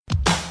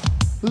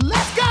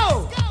Let's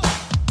go!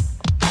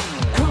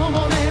 Come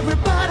on,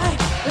 everybody,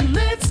 and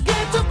let's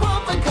get to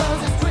bumping,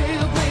 cause it's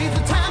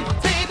trailblazer time.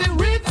 Baby,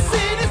 Rip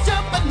City's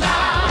jumping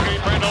now.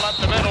 Brindle up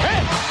the middle.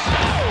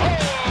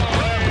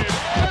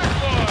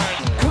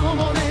 Come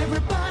on,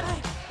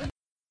 everybody.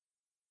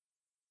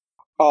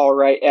 All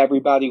right,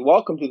 everybody,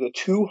 welcome to the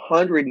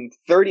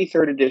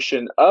 233rd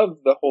edition of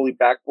the Holy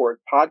Backboard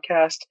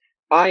Podcast.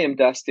 I am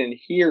Dustin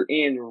here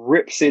in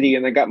Rip City,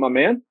 and I got my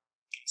man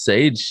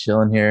Sage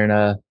chilling here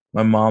in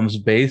my mom's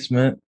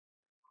basement.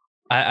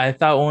 I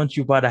thought once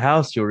you bought a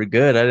house, you were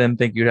good. I didn't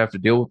think you'd have to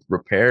deal with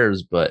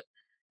repairs, but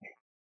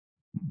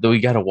we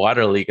got a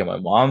water leak at my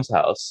mom's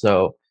house,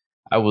 so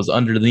I was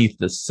underneath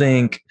the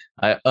sink.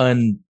 I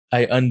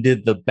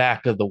undid the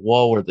back of the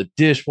wall where the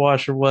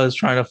dishwasher was,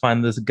 trying to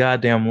find this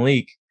goddamn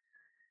leak.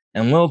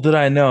 And little did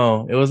I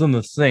know, it was in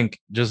the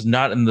sink, just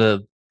not in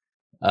the.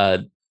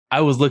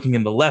 I was looking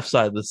in the left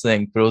side of the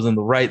sink, but it was in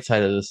the right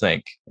side of the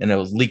sink, and it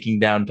was leaking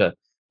down to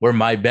where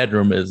my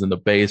bedroom is in the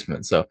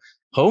basement. So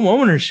home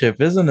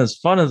ownership isn't as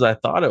fun as I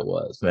thought it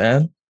was,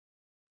 man.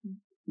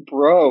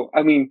 Bro.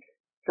 I mean,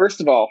 first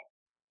of all,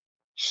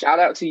 shout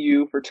out to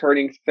you for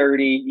turning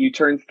 30. You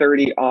turned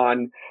 30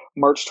 on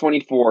March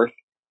 24th,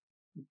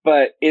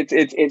 but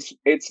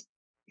it's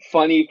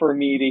funny for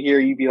me to hear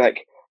you be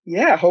like,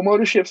 yeah, home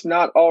ownership's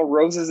not all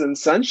roses and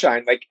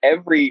sunshine. Like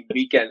every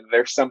weekend,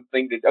 there's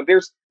something to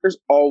there's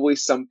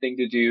always something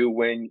to do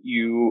when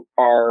you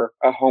are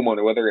a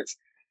homeowner, whether it's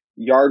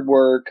yard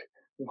work,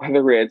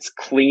 whether it's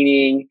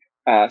cleaning,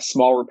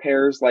 small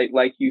repairs,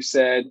 like you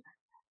said.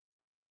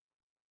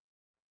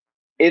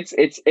 It's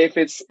if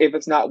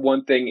it's not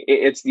one thing,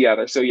 it's the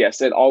other. So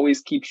yes, it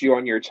always keeps you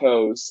on your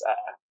toes.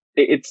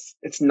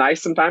 It's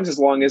nice sometimes, as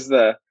long as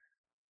the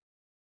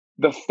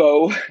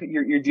foe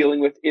you're dealing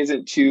with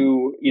isn't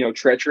too,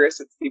 treacherous.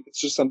 If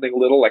it's just something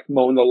little like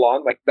mowing the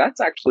lawn, like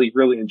that's actually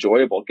really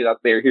enjoyable. Get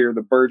out there, hear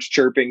the birds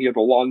chirping, hear the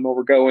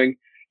lawnmower going,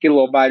 get a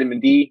little vitamin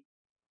D.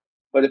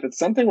 But if it's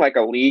something like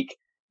a leak,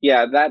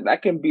 yeah,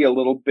 that can be a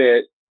little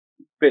bit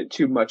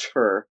too much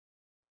for.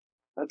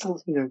 That's,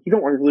 you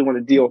don't really want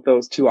to deal with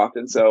those too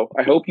often. So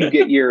I hope you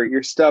get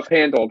your stuff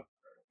handled.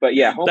 But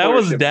yeah, home That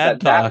was ownership,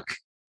 dad talk.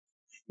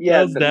 Yeah,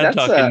 that was dad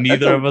talk, and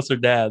neither of us are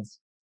dads.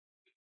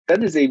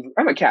 That is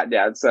I'm a cat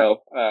dad,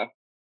 so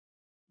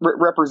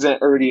represent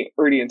Ernie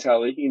and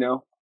Telly.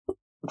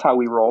 That's how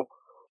we roll.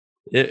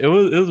 It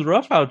was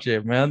rough out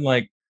here, man.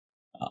 Like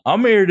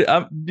I'm here.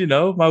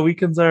 My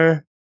weekends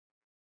are.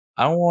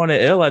 I don't want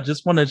to ill. I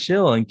just want to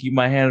chill and keep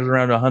my hands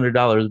around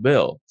 $100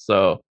 bill.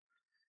 So,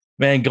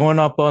 man, going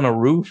up on a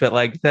roof at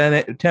like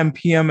 10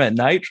 p.m. at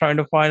night trying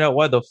to find out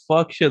why the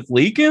fuck shit's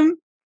leaking.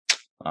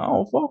 I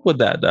don't fuck with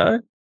that,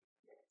 dog.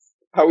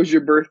 How was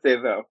your birthday,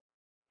 though?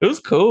 It was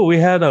cool. We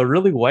had a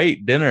really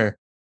white dinner.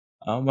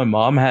 My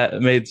mom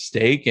had made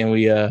steak, and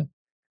we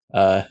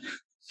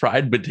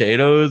fried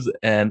potatoes,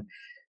 and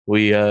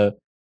we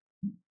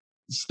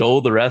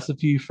stole the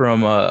recipe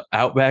from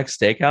Outback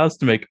Steakhouse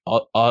to make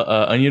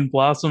onion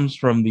blossoms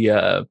from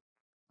the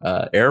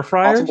air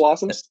fryer. Awesome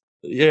blossoms.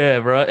 Yeah,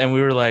 bro. And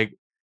we were like,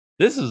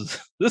 this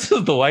is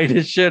the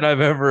whitest shit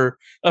I've ever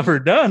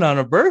done on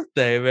a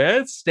birthday,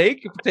 man.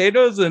 Steak,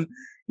 potatoes, and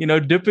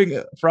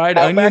dipping fried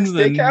Outback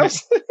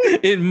onions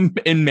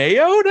in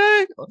mayo.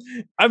 Day?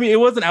 I mean, it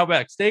wasn't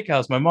Outback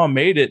Steakhouse. My mom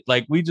made it.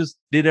 Like, we just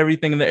did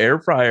everything in the air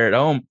fryer at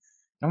home.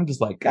 I'm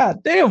just like,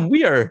 God damn,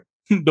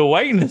 the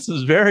whiteness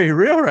is very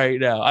real right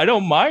now. I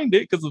don't mind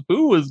it because the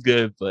food was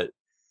good, but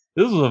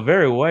this was a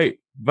very white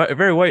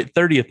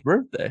 30th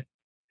birthday.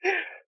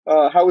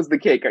 How was the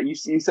cake? You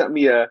sent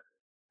me a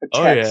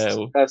text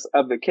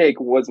of the cake.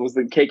 Was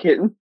the cake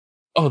hitting?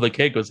 Oh, the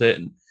cake was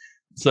hitting.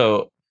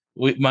 So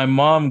my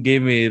mom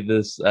gave me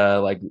this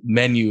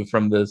menu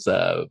from this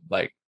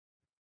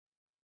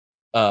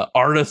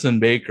artisan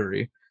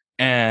bakery,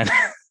 and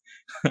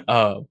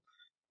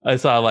I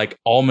saw like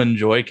almond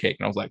joy cake,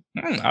 and I was like,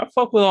 I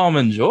fuck with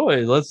almond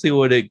joy. Let's see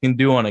what it can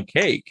do on a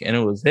cake. And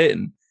it was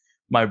hitting.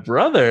 My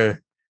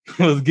brother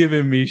was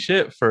giving me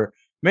shit for,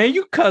 man,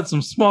 you cut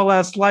some small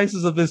ass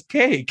slices of this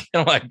cake.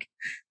 And I'm like,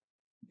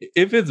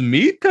 if it's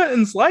meat cut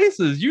in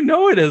slices,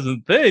 it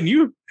isn't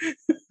thin.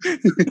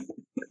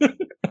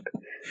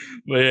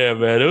 But yeah,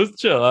 man, it was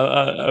chill.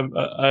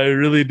 I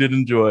really did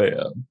enjoy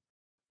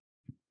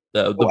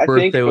the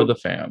birthday with the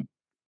fam.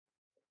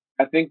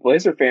 I think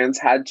Blazer fans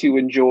had to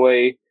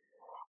enjoy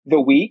the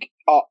week.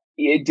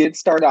 It did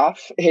start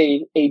off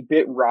a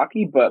bit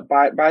rocky, but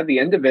by the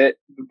end of it,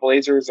 the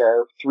Blazers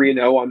are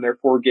 3-0 on their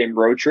 4-game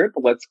road trip.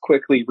 Let's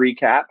quickly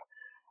recap.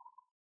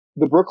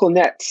 The Brooklyn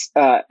Nets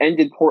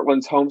ended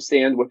Portland's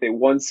homestand with a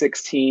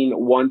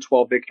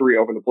 116-112 victory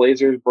over the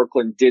Blazers.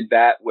 Brooklyn did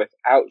that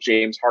without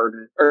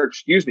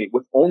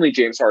with only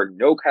James Harden,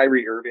 no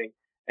Kyrie Irving,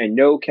 and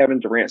no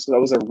Kevin Durant. So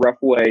that was a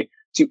rough way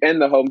to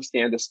end the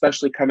homestand,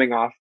 especially coming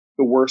off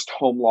the worst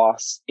home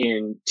loss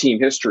in team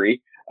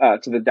history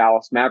to the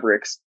Dallas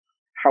Mavericks.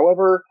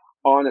 However,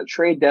 on a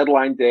trade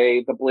deadline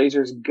day, the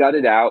Blazers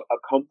gutted out a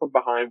come from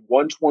behind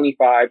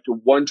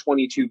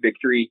 125-122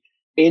 victory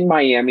in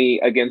Miami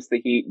against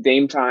the Heat.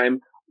 Dame time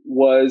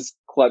was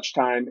clutch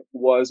time,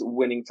 was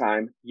winning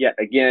time. Yet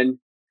again,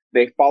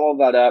 they followed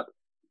that up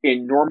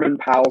in Norman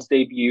Powell's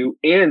debut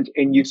and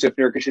in Yusuf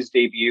Nurkish's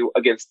debut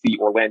against the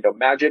Orlando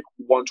Magic,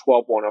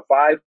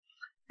 112-105.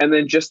 And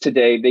then just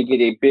today, they get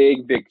a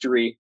big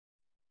victory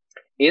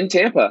in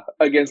Tampa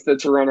against the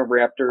Toronto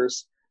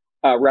Raptors,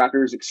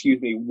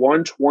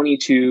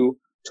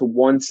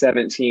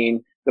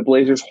 122-117. The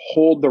Blazers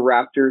hold the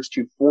Raptors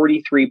to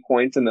 43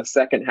 points in the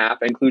second half,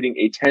 including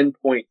a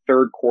 10-point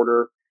third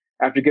quarter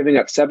after giving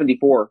up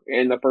 74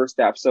 in the first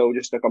half. So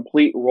just a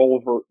complete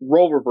role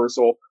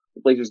reversal.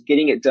 The Blazers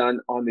getting it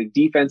done on the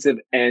defensive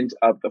end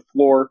of the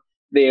floor.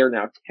 They are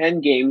now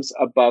 10 games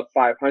above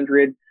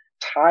 500,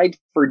 tied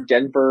for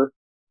Denver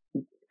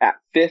at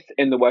fifth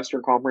in the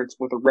Western Conference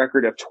with a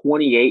record of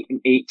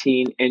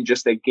 28-18 and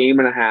just a game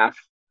and a half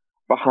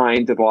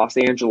behind the Los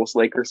Angeles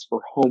Lakers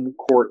for home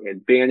court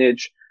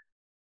advantage.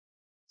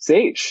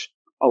 Sage,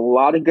 a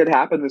lot of good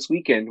happened this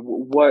weekend.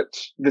 What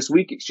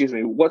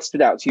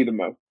stood out to you the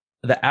most?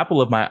 The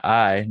apple of my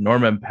eye,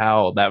 Norman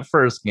Powell, that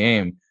first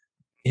game,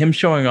 him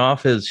showing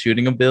off his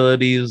shooting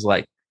abilities,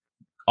 like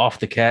off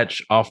the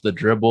catch, off the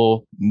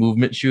dribble,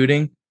 movement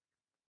shooting,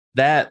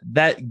 that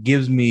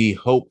gives me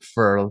hope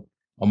for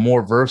a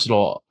more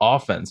versatile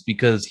offense,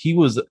 because he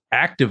was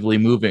actively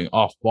moving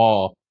off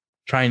ball,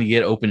 trying to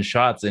get open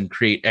shots and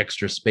create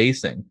extra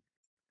spacing.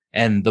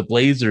 And the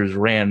Blazers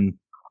ran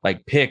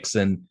like picks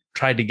and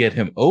tried to get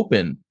him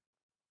open.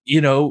 You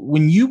know,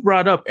 when you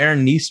brought up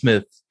Aaron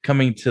Nesmith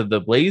coming to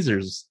the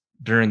Blazers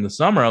during the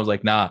summer, I was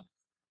like, nah,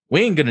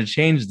 we ain't going to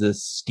change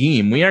this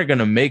scheme. We aren't going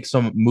to make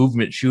some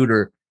movement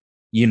shooter,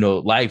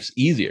 life's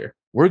easier.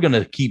 We're going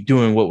to keep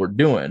doing what we're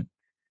doing.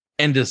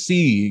 And to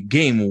see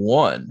game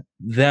one,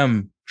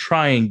 them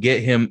try and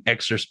get him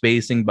extra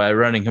spacing by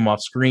running him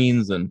off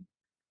screens, and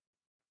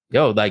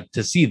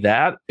to see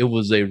that, it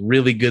was a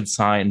really good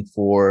sign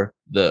for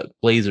the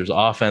Blazers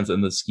offense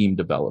and the scheme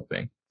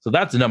developing. So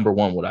that's number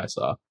one, what I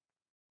saw.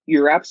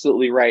 You're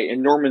absolutely right.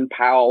 And Norman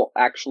Powell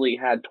actually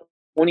had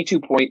 22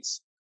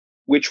 points,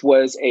 which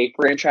was a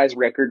franchise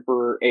record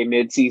for a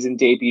midseason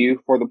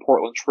debut for the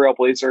Portland Trail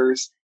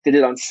Blazers. Did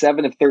it on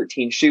 7 of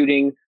 13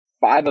 shooting,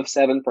 5 of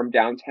 7 from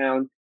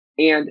downtown.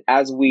 And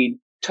as we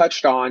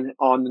touched on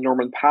the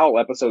Norman Powell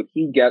episode,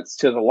 he gets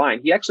to the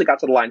line. He actually got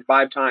to the line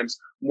 5 times,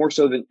 more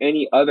so than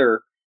any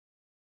other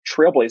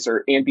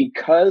Trailblazer. And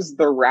because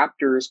the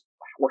Raptors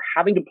were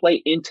having to play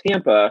in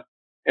Tampa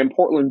and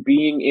Portland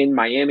being in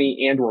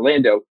Miami and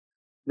Orlando,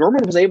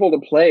 Norman was able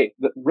to play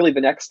really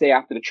the next day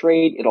after the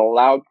trade. It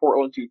allowed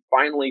Portland to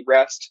finally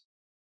rest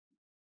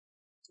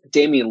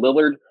Damian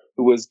Lillard,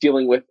 who was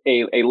dealing with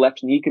a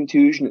left knee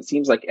contusion. It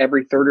seems like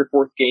every third or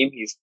fourth game,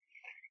 he's,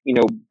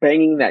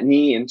 banging that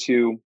knee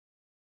into,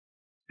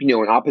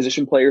 an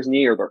opposition player's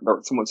knee, or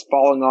someone's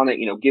falling on it,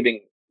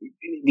 giving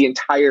the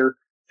entire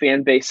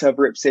fan base of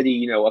Rip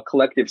City, a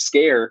collective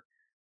scare.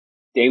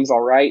 Dame's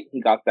all right. He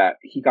got that,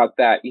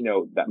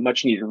 that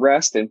much needed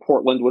rest, and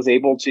Portland was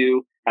able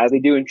to, as they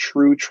do in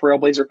true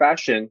Trailblazer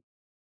fashion,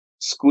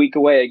 squeak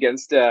away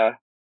against an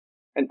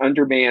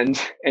undermanned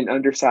and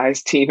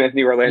undersized team in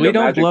the Orlando We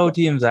don't Magic. blow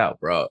teams out,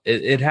 bro.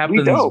 It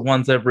happens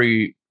once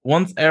every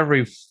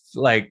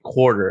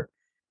quarter.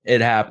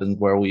 It happens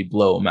where we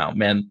blow them out,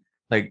 man.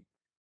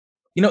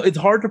 It's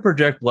hard to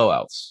project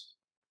blowouts.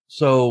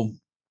 So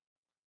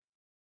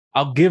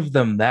I'll give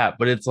them that,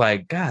 but it's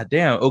like, God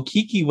damn,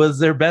 Okeke was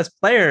their best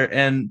player,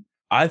 and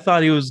I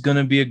thought he was going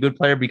to be a good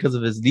player because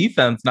of his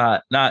defense,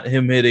 not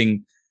him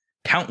hitting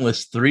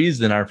countless threes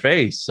in our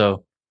face.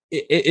 So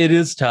it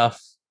is tough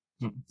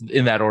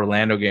in that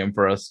Orlando game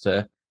for us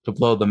to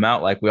blow them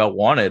out like we all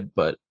wanted,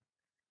 but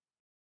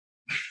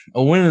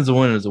a win is a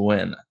win is a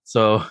win.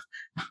 So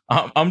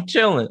I'm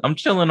chilling. I'm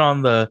chilling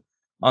on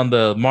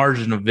the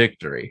margin of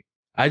victory.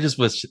 I just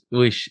wish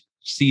CJ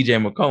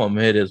McCollum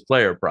hit his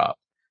player prop,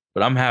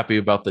 but I'm happy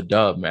about the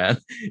dub, man.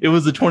 It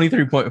was a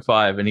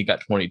 23.5 and he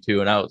got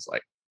 22, and I was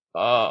like,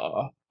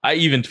 oh, I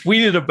even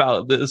tweeted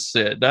about this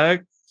shit,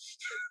 dog.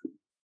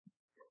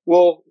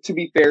 Well, to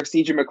be fair,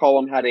 CJ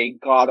McCollum had a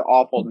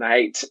god-awful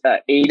night.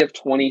 8 of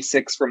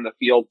 26 from the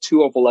field,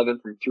 2 of 11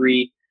 from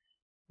 3.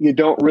 You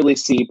don't really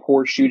see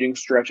poor shooting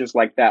stretches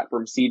like that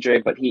from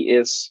CJ, but he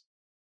is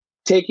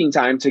taking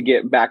time to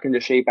get back into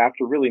shape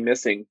after really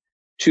missing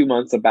 2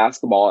 months of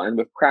basketball. And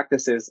with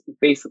practices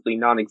basically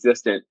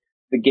non-existent,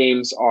 the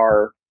games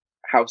are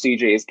how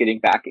CJ is getting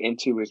back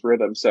into his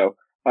rhythm. So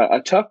a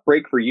tough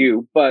break for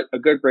you, but a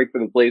good break for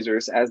the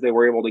Blazers as they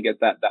were able to get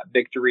that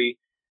victory.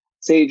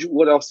 Sage,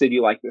 what else did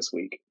you like this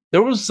week?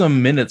 There was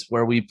some minutes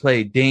where we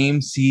played Dame,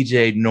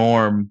 CJ,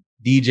 Norm,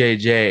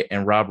 DJJ,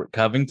 and Robert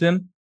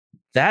Covington.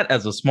 That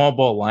as a small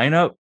ball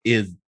lineup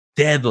is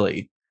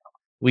deadly.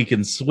 We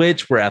can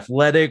switch. We're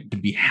athletic.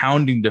 Could be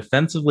hounding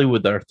defensively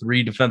with our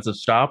 3 defensive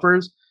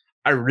stoppers.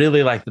 I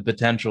really like the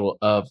potential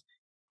of,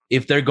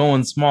 if they're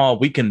going small,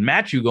 we can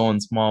match you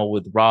going small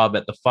with Rob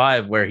at the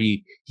 5, where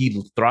he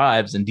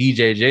thrives, and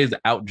DJJ's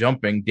out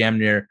jumping damn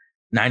near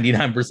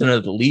 99%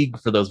 of the league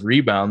for those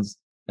rebounds.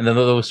 And then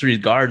those 3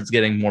 guards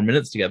getting more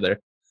minutes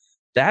together.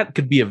 That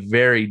could be a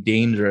very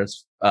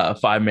dangerous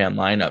 5-man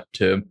lineup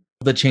to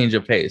the change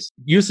of pace.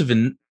 Yusuf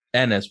and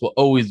Ennis will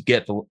always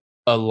get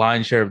a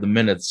line share of the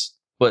minutes,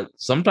 but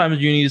sometimes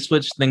you need to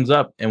switch things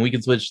up, and we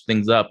can switch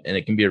things up, and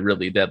it can be a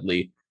really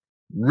deadly,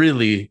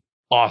 really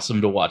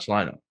awesome to watch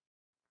lineup.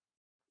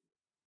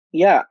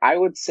 Yeah, I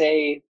would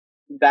say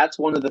that's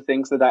one of the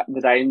things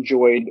that I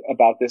enjoyed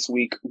about this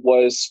week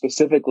was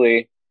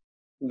specifically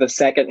the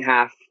second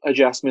half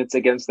adjustments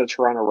against the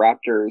Toronto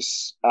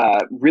Raptors.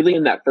 Really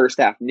in that first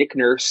half, Nick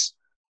Nurse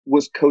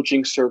was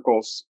coaching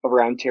circles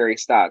around Terry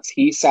Stotts.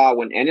 He saw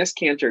when Enes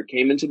Kanter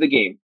came into the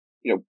game,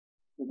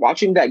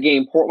 watching that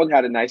game, Portland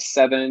had a nice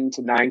 7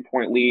 to 9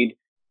 point lead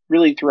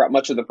really throughout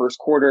much of the first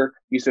quarter.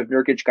 Yusuf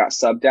Nurkic got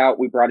subbed out.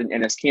 We brought in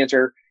Enes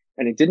Kanter,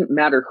 and it didn't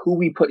matter who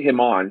we put him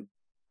on.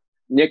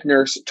 Nick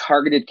Nurse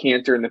targeted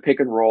Kanter in the pick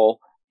and roll,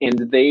 and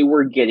they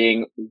were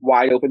getting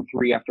wide open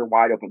three after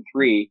wide open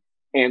three.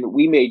 And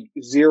we made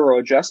zero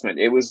adjustment.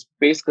 It was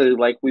basically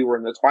like we were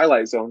in the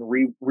Twilight Zone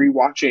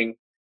rewatching,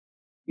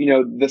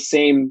 the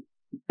same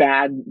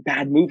bad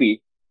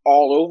movie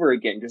all over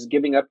again, just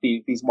giving up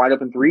these wide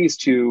open threes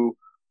to,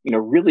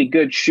 really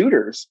good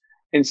shooters.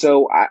 And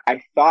so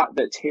I thought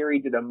that Terry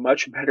did a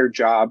much better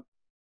job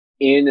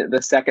in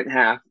the second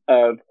half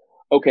of,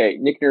 okay,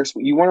 Nick Nurse,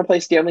 you want to play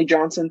Stanley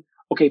Johnson?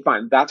 Okay,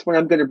 fine. That's when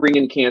I'm going to bring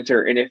in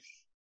Kanter. And if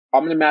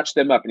I'm going to match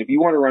them up, and if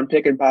you want to run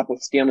pick and pop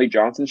with Stanley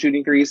Johnson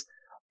shooting threes,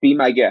 be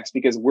my guest,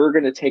 because we're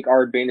going to take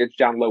our advantage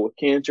down low with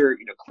Kanter,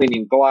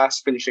 cleaning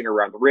glass, finishing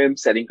around the rim,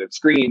 setting good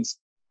screens.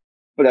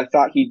 But I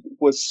thought he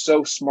was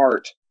so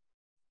smart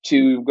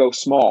to go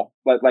small,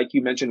 like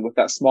you mentioned, with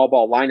that small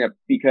ball lineup,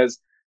 because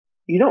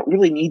you don't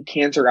really need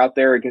Kanter out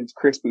there against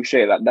Chris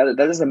Boucher.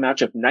 That is a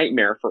matchup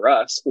nightmare for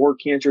us, or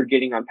Kanter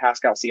getting on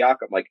Pascal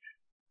Siakam. Like,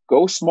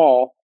 go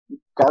small,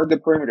 guard the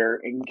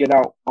perimeter, and get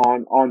out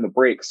on the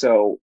break.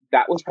 So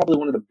that was probably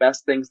one of the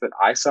best things that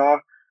I saw,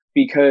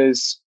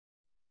 because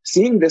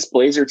seeing this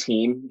Blazer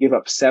team give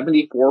up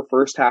 74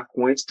 first half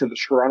points to the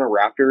Toronto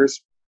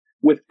Raptors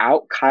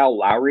without Kyle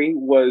Lowry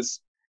was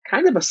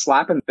kind of a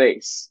slap in the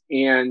face.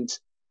 And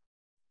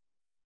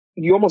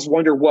you almost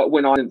wonder what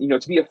went on.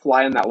 To be a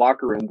fly in that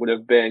locker room would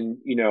have been,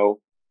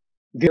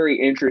 very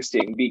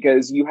interesting,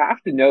 because you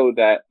have to know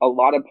that a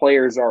lot of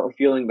players are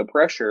feeling the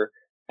pressure,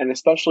 and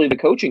especially the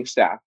coaching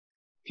staff.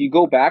 If you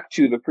go back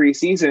to the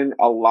preseason,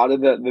 a lot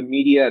of the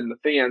media and the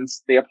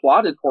fans, they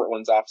applauded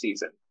Portland's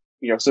offseason.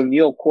 So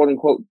Neil, quote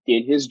unquote,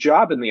 did his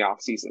job in the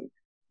offseason.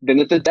 Then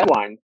at the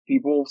deadline,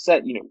 people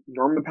said,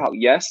 Norman Powell,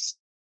 yes,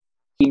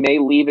 he may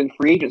leave in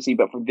free agency,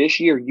 but for this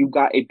year, you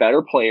got a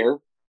better player.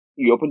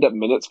 You opened up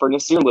minutes for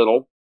Nasir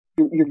Little.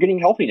 You're getting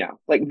healthy now.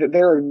 Like,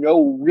 there are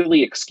no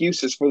really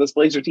excuses for this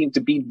Blazer team to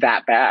be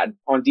that bad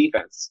on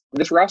defense.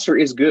 This roster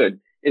is good.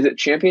 Is it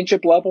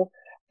championship level?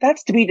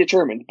 That's to be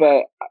determined.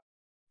 But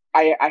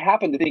I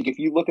happen to think if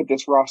you look at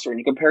this roster and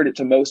you compared it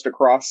to most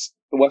across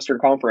the Western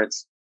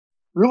Conference,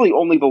 really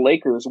only the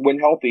Lakers, when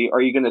healthy,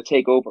 are you going to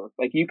take over.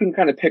 Like, you can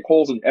kind of pick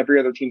holes in every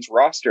other team's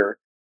roster.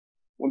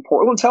 When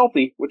Portland's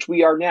healthy, which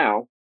we are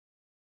now,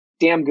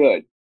 damn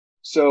good.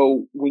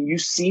 So when you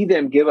see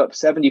them give up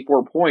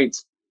 74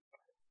 points,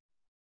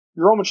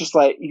 you're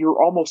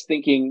almost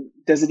thinking,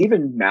 does it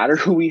even matter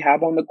who we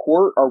have on the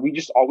court? Are we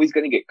just always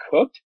going to get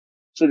cooked?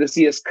 So to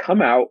see us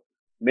come out,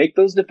 make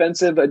those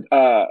defensive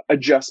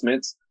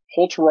adjustments,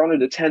 hold Toronto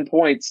to 10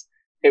 points,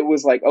 it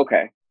was like,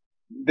 okay,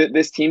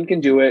 this team can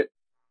do it.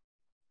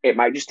 It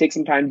might just take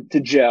some time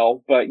to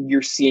gel, but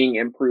you're seeing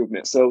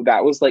improvement. So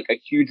that was like a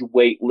huge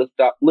weight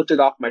lifted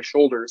off my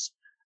shoulders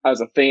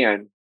as a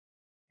fan,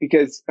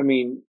 because,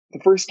 the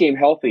first game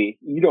healthy,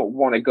 you don't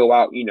want to go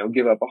out,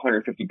 give up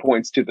 150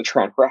 points to the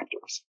Toronto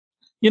Raptors.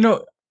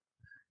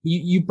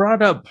 You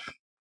brought up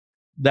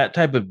that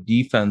type of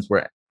defense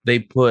where they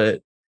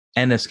put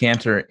Enes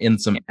Kanter in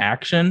some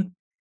action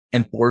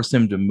and force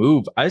him to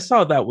move. I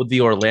saw that with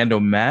the Orlando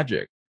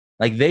Magic.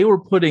 Like, they were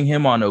putting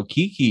him on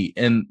Okiki,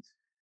 and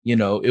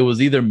it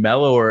was either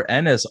Melo or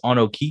Ennis on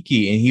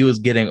Okiki, and he was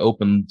getting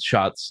open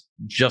shots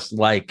just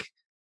like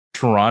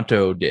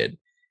Toronto did.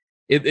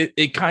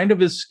 It kind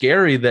of is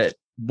scary that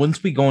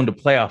once we go into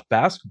playoff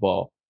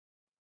basketball,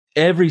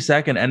 every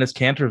second Enes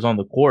Kanter is on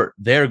the court,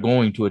 they're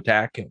going to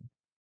attack him.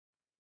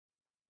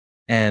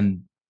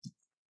 And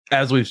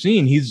as we've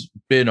seen, he's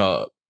been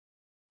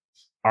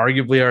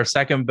arguably our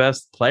second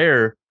best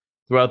player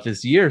throughout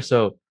this year.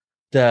 So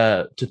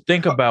to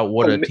think about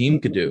what a team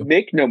could do.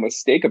 Make no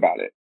mistake about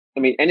it.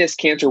 Enes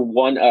Kanter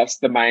won us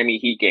the Miami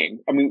Heat game.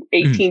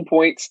 18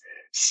 points,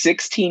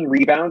 16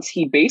 rebounds.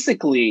 He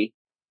basically,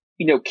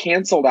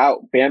 canceled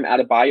out Bam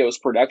Adebayo's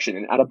production,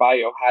 and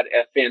Adebayo had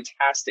a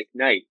fantastic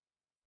night.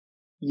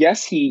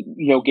 Yes, he,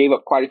 gave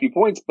up quite a few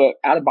points, but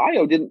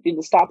Adebayo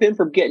didn't stop him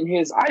from getting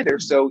his either.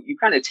 So you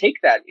kind of take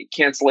that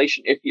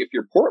cancellation if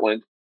you're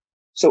Portland.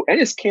 So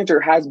Enes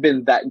Kanter has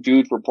been that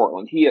dude for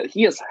Portland.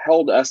 He has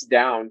held us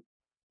down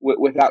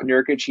without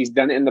Nurkic. He's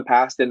done it in the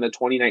past in the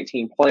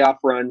 2019 playoff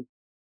run.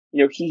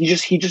 He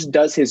just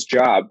does his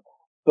job.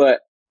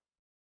 But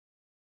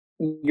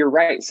you're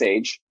right,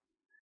 Sage.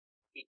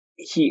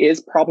 he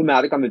is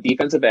problematic on the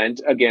defensive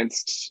end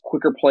against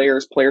quicker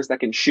players, players that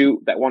can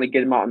shoot, that want to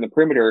get him out on the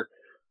perimeter.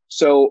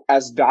 So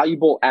as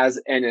valuable as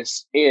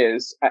Ennis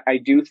is, I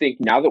do think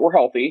now that we're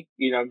healthy,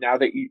 now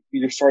that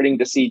you're starting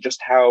to see just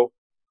how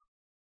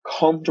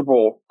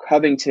comfortable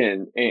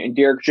Covington and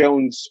Derek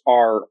Jones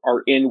are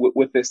in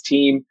with this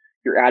team.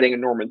 You're adding a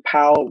Norman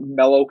Powell.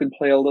 Melo can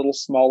play a little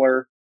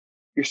smaller.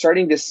 You're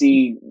starting to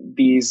see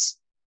these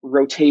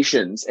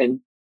rotations and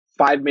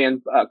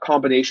five-man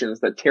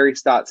combinations that Terry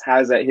Stotts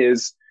has at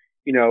his,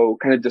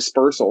 kind of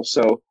dispersal.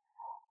 So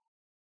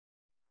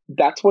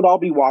that's what I'll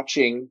be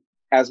watching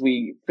as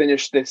we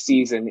finish this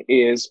season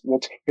is,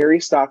 will Terry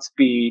Stotts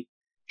be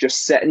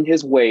just set in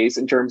his ways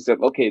in terms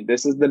of, okay,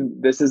 this is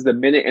the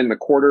minute and the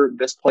quarter,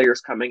 this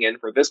player's coming in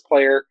for this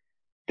player,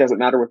 doesn't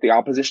matter what the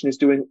opposition is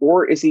doing,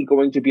 or is he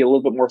going to be a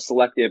little bit more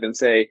selective and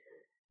say,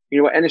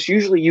 Ennis,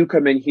 usually you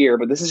come in here,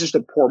 but this is just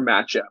a poor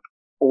matchup.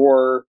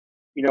 Or,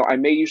 I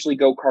may usually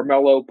go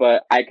Carmelo,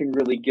 but I can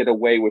really get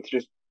away with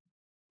just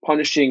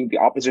punishing the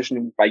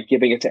opposition by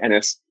giving it to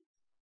Ennis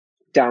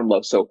down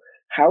low. So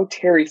how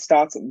Terry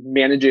Stotts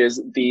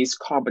manages these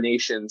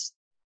combinations,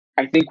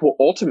 I think will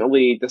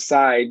ultimately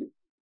decide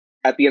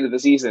at the end of the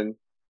season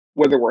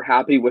whether we're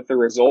happy with the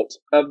result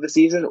of the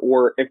season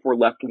or if we're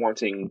left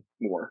wanting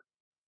more.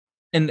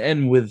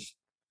 And with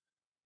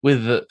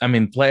when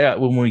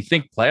we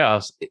think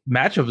playoffs,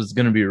 matchup is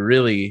going to be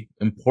really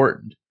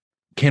important.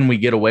 Can we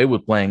get away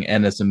with playing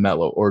Ennis and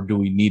Melo, or do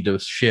we need to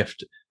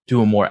shift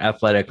to a more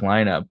athletic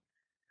lineup?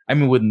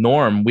 With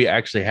Norm, we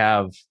actually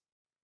have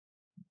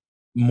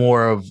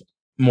more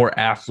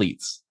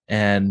athletes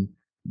and,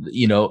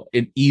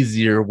 an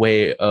easier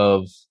pathway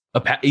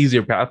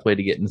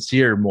to get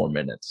Nassir more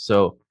minutes.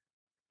 So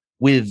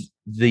with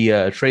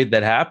the trade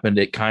that happened,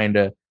 it kind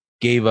of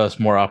gave us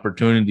more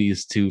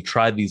opportunities to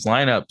try these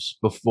lineups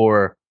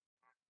before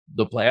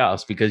the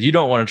playoffs, because you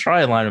don't want to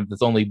try a lineup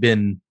that's only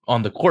been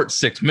on the court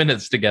 6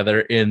 minutes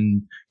together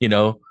in,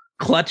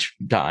 clutch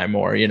time,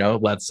 or,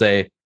 let's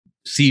say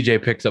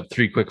CJ picks up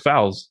 3 quick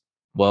fouls.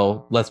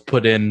 Well, let's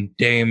put in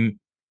Dame,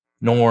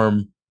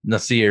 Norm,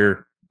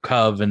 Nassir,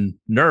 Cov, and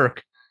Nurk.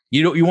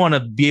 You want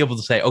to be able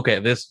to say, okay,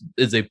 this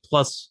is a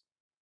plus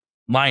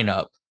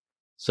lineup,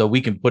 so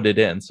we can put it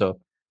in. So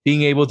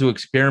being able to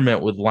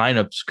experiment with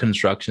lineups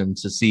construction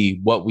to see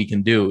what we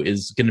can do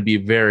is going to be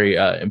very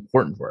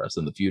important for us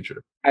in the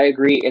future. I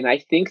agree. And I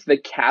think the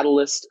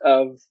catalyst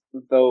of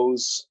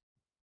those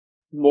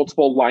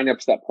multiple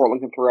lineups that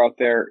Portland can throw out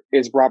there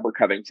is Robert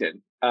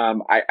Covington.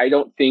 I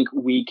don't think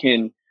we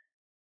can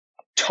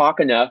talk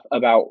enough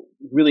about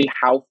really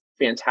how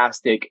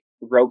fantastic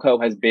Rocco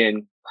has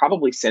been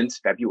probably since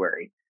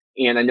February.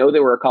 And I know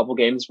there were a couple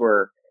games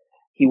where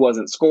he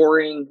wasn't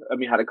scoring.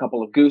 Had a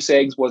couple of goose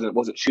eggs,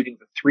 wasn't shooting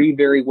the three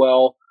very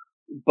well.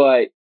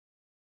 But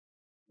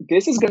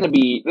this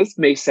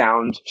may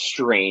sound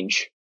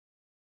strange.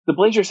 The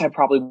Blazers have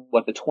probably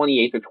the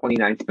 28th or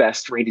 29th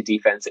best rated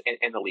defense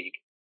in the league.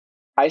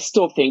 I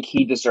still think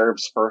he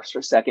deserves first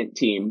or second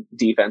team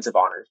defensive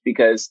honors,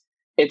 because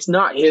it's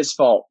not his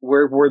fault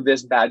we're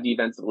this bad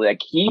defensively.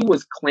 Like, he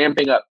was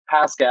clamping up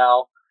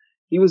Pascal.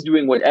 He was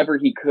doing whatever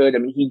he could.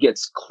 He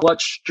gets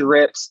clutch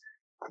strips,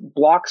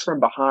 blocks from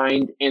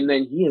behind, and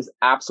then he is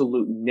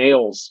absolute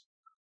nails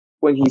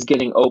when he's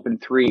getting open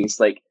threes.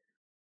 Like,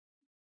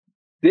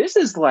 this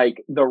is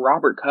like the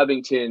Robert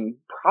Covington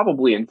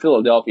probably in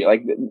Philadelphia.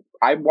 Like,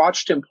 I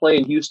watched him play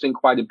in Houston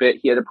quite a bit.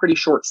 He had a pretty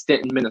short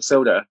stint in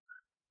Minnesota.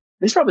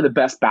 This is probably the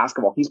best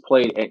basketball he's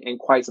played in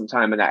quite some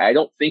time, and I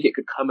don't think it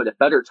could come at a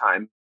better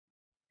time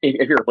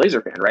if you're a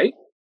Blazer fan, right?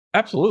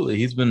 Absolutely.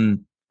 He's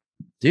been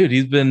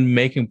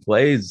making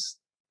plays.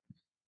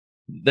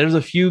 There's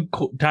a few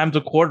times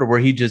a quarter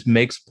where he just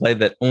makes play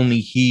that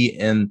only he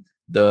and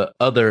the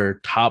other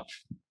top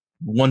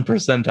 1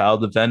 percentile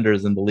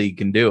defenders in the league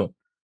can do.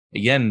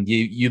 Again,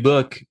 you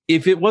look,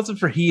 if it wasn't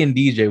for he and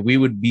DJ, we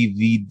would be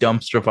the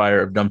dumpster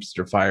fire of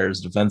dumpster fires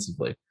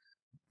defensively.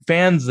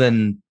 Fans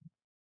and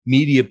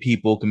media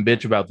people can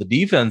bitch about the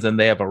defense, and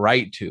they have a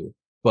right to,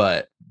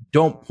 but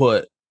don't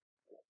put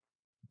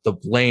the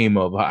blame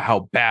of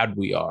how bad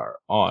we are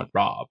on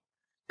Rob,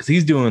 because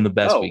he's doing the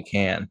best we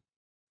can.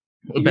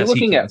 You're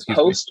looking at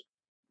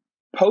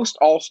post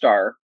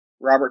All-Star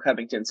Robert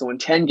Covington. So in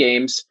 10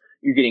 games,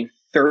 you're getting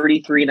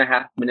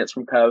 33.5 minutes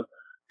from Cov,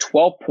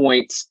 12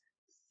 points,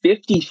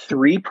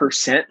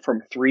 53%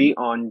 from 3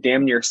 on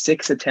damn near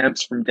 6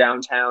 attempts from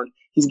downtown.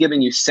 He's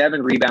giving you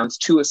 7 rebounds,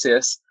 2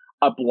 assists,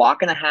 a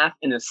block and a half,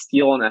 and a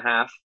steal and a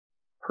half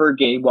per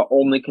game, while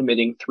only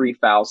committing 3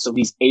 fouls. So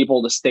he's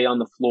able to stay on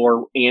the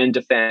floor and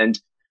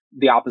defend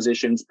the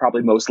opposition's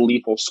probably most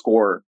lethal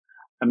scorer.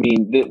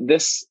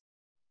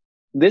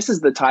 This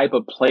is the type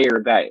of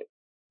player that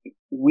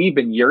we've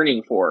been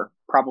yearning for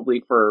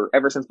probably for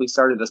ever since we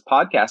started this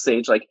podcast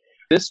stage. Like,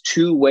 this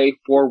two-way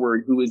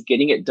forward who is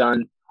getting it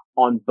done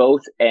on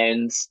both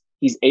ends.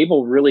 He's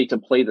able really to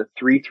play the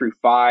 3 through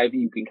 5.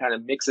 You can kind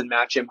of mix and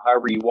match him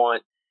however you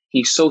want.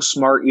 He's so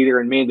smart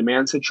either in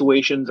man-to-man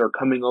situations or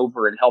coming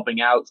over and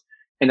helping out.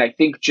 And I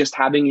think just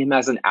having him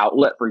as an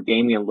outlet for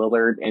Damian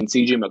Lillard and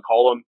CJ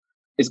McCollum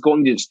is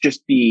going to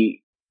just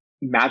be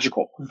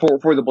magical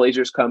for the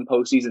Blazers come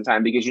postseason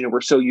time, because,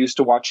 we're so used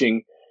to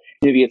watching,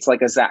 maybe it's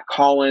like a Zach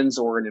Collins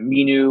or an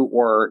Aminu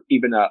or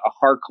even a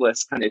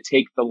Harkless kind of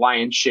take the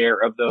lion's share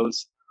of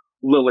those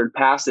Lillard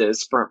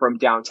passes from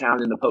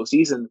downtown in the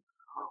postseason.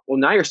 Well,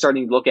 now you're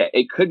starting to look at,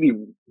 it could be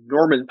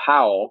Norman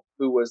Powell,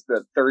 who was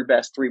the third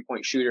best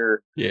 3-point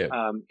shooter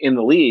in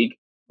the league,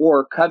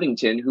 or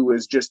Covington, who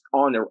is just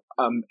on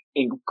an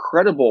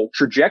incredible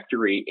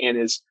trajectory and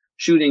is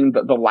shooting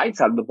the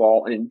lights out of the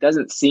ball. And it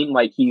doesn't seem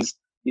like he's,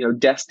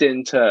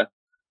 destined to,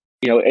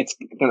 it's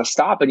going to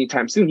stop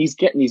anytime soon. He's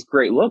getting these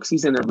great looks.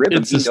 He's in a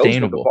rhythm. It's he knows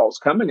sustainable. what the ball's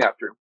coming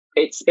after him.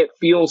 It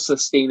feels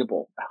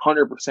sustainable,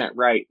 100%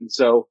 right. And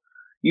so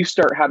you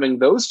start having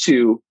those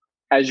two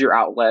as your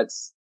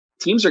outlets,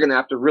 teams are going to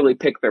have to really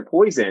pick their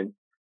poison.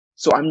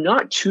 So I'm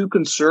not too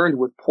concerned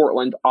with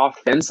Portland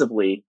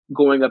offensively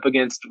going up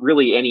against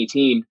really any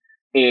team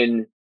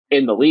in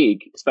the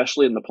league,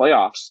 especially in the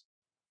playoffs.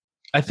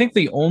 I think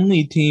the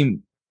only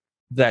team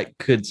that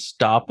could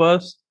stop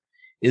us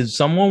is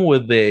someone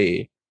with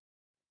a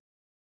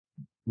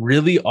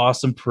really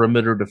awesome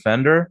perimeter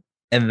defender,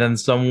 and then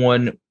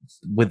someone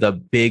with a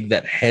big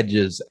that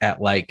hedges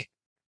at like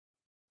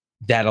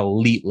that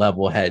elite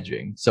level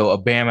hedging. So a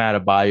Bam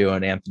Adebayo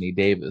and Anthony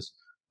Davis.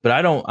 But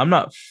I'm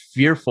not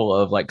fearful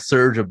of like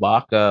Serge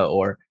Ibaka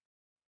or,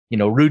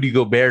 Rudy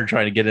Gobert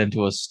trying to get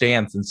into a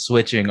stance and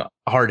switching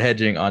hard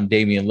hedging on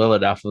Damian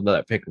Lillard after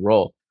that pick and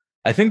roll.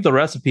 I think the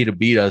recipe to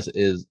beat us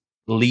is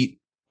elite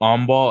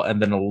on ball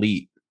and then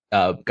elite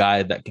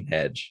guy that can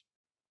hedge.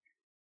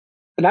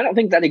 And I don't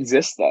think that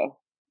exists, though.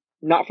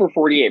 Not for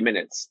 48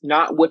 minutes.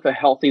 Not with a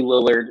healthy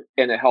Lillard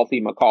and a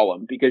healthy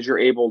McCollum, because you're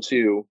able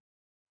to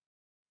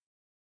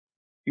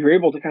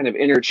kind of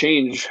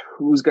interchange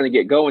who's going to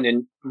get going.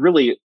 And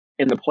really,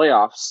 in the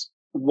playoffs,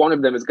 one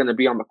of them is going to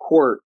be on the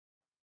court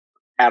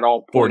at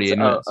all points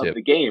of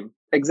the game.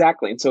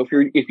 Exactly. And so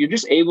if you're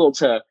just able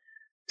to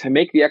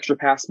make the extra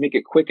pass, make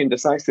it quick and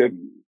decisive,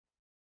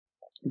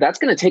 that's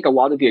going to take a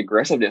lot of the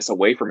aggressiveness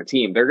away from a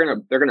team. They're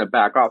going to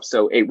back off.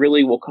 So it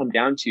really will come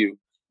down to,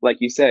 like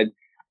you said,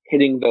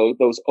 hitting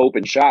those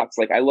open shots.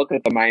 Like I look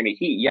at the Miami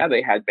Heat. Yeah,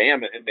 they had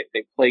Bam and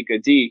they play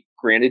good D.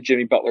 Granted,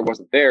 Jimmy Butler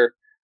wasn't there,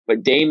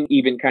 but Dame,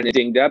 even kind of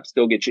dinged up,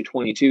 still gets you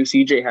 22.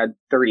 CJ had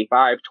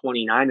 35,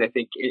 29, I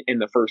think, in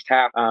the first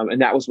half.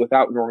 And that was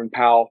without Norman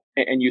Powell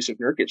and Yusuf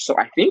Nurkic. So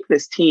I think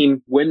this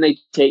team, when they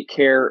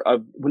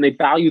when they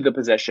value the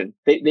possession,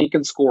 they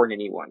can score in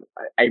anyone.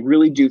 I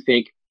really do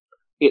think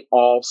it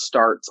all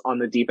starts on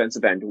the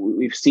defensive end.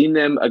 We've seen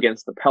them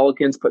against the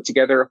Pelicans put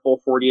together a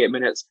full 48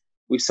 minutes.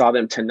 We saw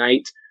them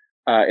tonight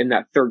in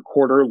that third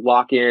quarter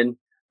lock in.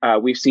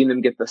 We've seen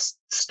them get the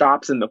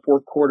stops in the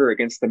fourth quarter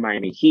against the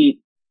Miami Heat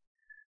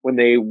when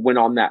they went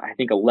on that, I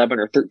think, 11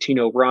 or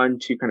 13-0 run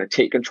to kind of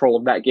take control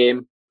of that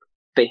game.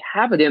 They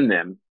have it in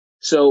them.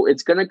 So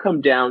it's going to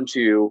come down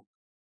to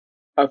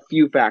a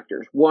few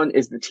factors. One,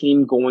 is the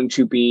team going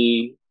to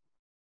be,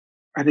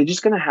 are they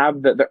just going to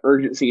have the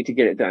urgency to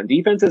get it done?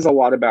 Defense is a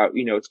lot about,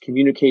 it's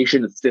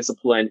communication, it's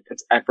discipline,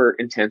 it's effort,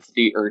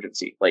 intensity,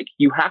 urgency. Like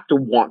you have to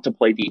want to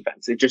play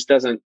defense. It just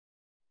doesn't,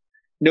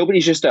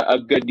 nobody's just a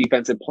good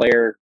defensive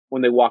player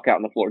when they walk out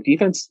on the floor.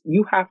 Defense,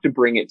 you have to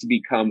bring it to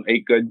become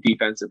a good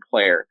defensive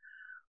player.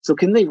 So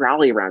can they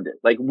rally around it?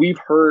 Like we've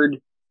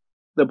heard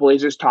the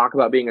Blazers talk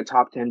about being a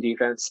top 10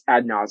 defense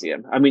ad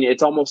nauseum. I mean,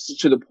 it's almost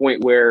to the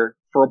point where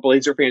for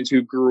Blazer fans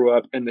who grew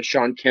up in the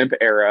Sean Kemp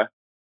era,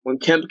 when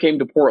Kemp came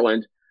to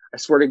Portland, I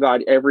swear to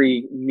God,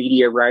 every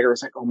media writer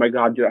was like, oh my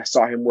God, dude, I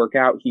saw him work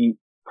out. He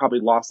probably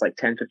lost like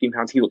 10, 15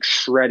 pounds. He looked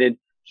shredded.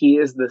 He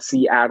is the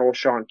Seattle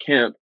Sean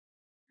Kemp.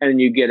 And then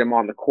you get him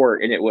on the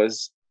court and it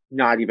was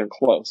not even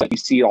close. Like you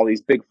see all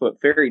these Bigfoot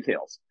fairy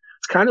tales.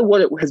 It's kind of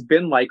what it has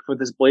been like for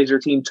this Blazer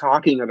team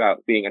talking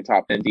about being a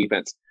top 10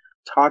 defense,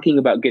 talking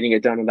about getting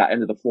it done on that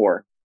end of the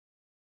floor.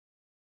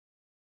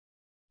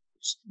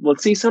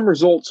 Let's see some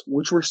results,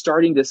 which we're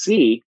starting to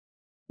see.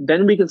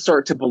 Then we can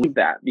start to believe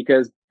that,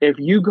 because if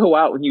you go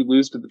out and you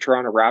lose to the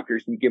Toronto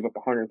Raptors and you give up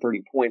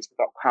 130 points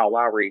without Kyle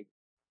Lowry,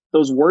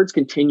 those words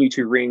continue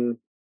to ring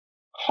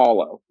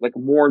hollow, like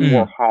more and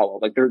more hollow.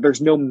 Like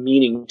there's no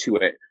meaning to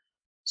it.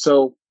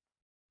 So,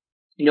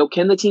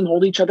 can the team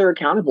hold each other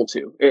accountable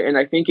to? And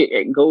I think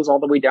it goes all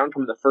the way down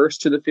from the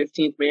first to the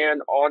 15th man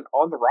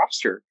on the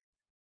roster.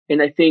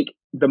 And I think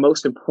the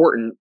most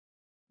important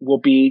will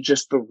be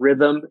just the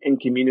rhythm and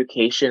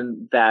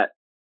communication that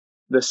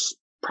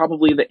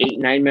probably the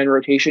 8-9 man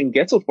rotation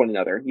gets with one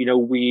another.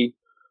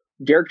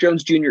 Derek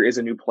Jones Jr. is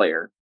a new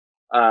player.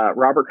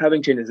 Robert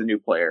Covington is a new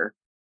player.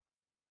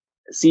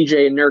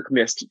 CJ and Nurk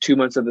missed 2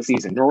 months of the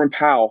season. Norman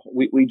Powell,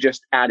 we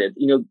just added.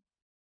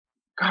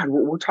 God,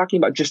 we're talking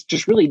about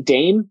just really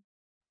Dame,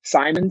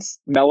 Simons,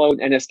 Melo,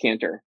 and Enes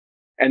Kanter.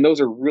 And those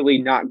are really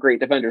not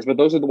great defenders, but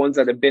those are the ones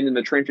that have been in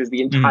the trenches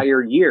the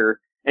entire year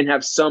and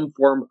have some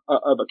form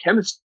of a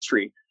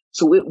chemistry.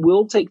 So it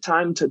will take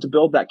time to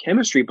build that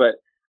chemistry, but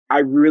I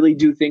really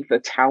do think the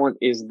talent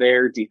is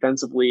there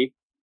defensively.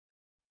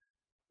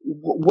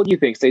 What do you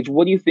think, Sage?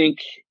 What do you think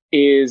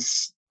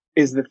is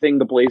the thing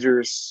the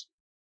Blazers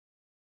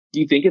Do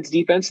you think it's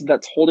defense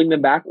that's holding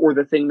them back, or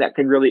the thing that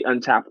can really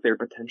untap their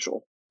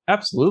potential?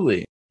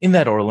 Absolutely. In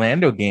that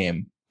Orlando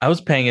game, I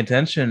was paying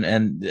attention,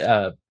 and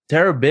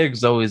Tara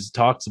Biggs always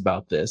talks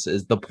about this: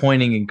 is the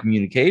pointing and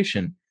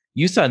communication.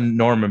 You saw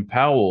Norman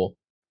Powell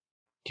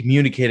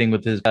communicating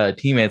with his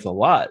teammates a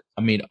lot.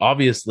 I mean,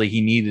 obviously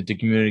he needed to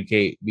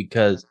communicate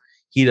because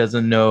he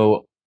doesn't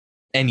know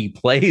any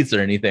plays or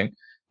anything,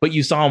 but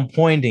you saw him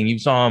pointing, you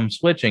saw him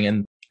switching.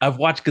 And I've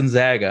watched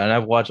Gonzaga and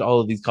I've watched all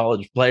of these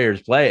college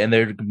players play, and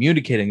they're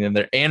communicating and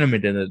they're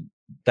animated. And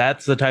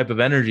that's the type of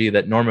energy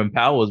that Norman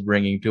Powell was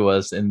bringing to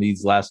us in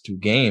these last two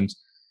games.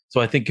 So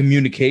I think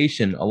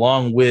communication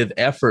along with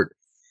effort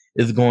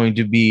is going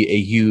to be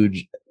a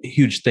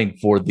huge thing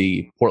for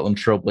the Portland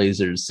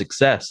Trailblazers'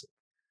 success.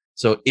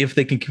 So if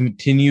they can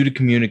continue to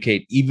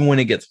communicate, even when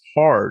it gets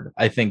hard,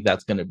 I think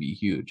that's going to be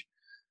huge.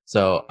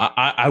 So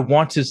I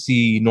want to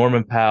see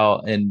Norman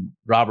Powell and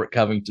Robert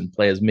Covington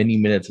play as many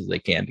minutes as they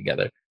can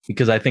together,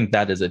 because I think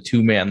that is a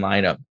two-man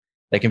lineup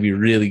that can be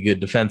really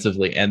good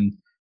defensively and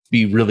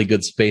be really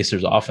good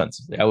spacers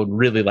offensively. I would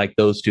really like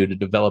those two to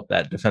develop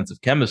that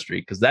defensive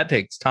chemistry, because that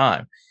takes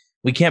time.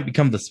 We can't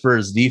become the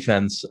Spurs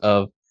defense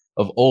of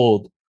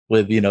old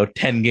with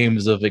 10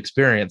 games of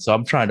experience. So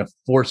I'm trying to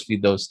force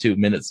feed those 2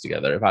 minutes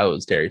together if I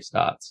was Terry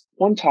Stotts.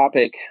 One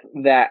topic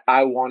that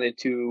I wanted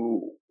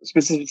to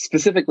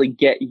specifically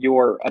get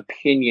your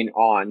opinion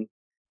on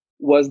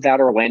was that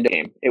Orlando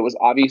game. It was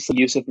obviously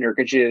Yusuf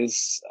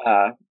Nurkic's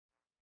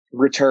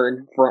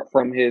return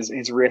from his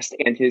wrist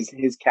and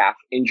his calf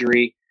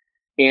injury.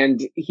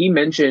 And he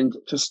mentioned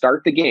to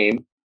start the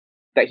game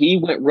that he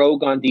went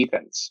rogue on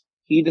defense.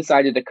 He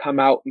decided to come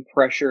out and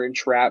pressure and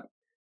trap.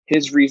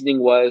 His reasoning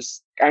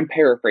was, I'm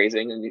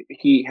paraphrasing, and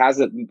he has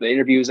the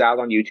interviews out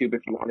on YouTube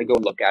if you want to go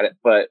look at it,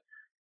 but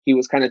he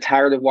was kind of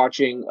tired of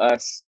watching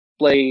us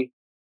play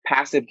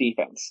passive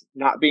defense,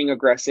 not being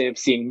aggressive,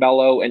 seeing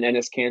Melo and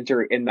Enes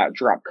Kanter in that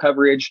drop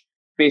coverage,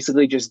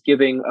 basically just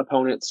giving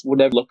opponents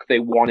whatever look they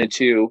wanted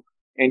to.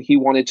 And he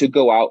wanted to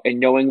go out, and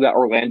knowing that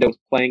Orlando was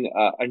playing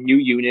a new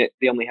unit,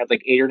 they only had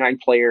like 8 or 9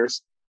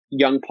 players,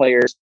 young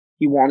players.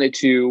 He wanted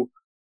to,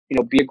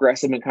 be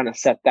aggressive and kind of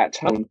set that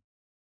tone.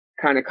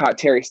 Kind of caught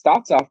Terry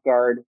Stotts off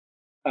guard.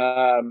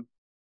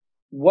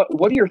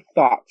 What are your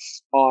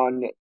thoughts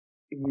on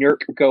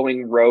Nurk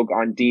going rogue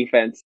on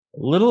defense?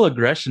 Little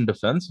aggression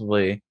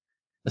defensively,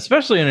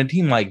 especially in a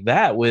team like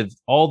that with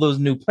all those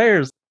new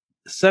players,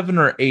 7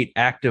 or 8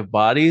 active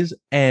bodies.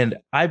 And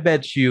I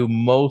bet you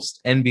most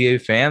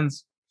NBA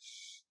fans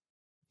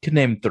can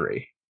name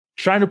 3.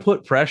 Trying to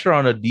put pressure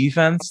on a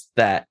defense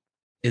that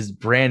is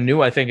brand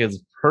new, I think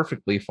is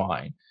perfectly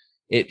fine.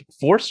 It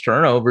forced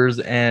turnovers,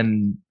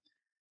 and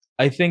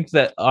I think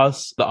that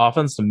the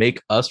offense, to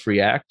make us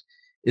react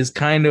is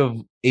kind of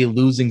a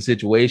losing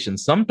situation.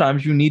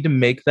 Sometimes you need to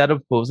make that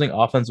opposing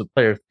offensive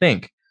player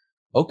think,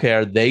 okay,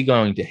 are they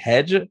going to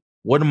hedge?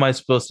 What am I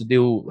supposed to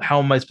do? How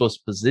am I supposed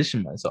to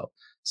position myself?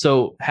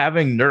 So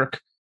having Nurk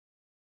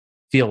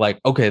feel like,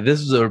 okay,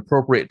 this is an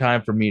appropriate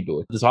time for me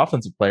to this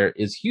offensive player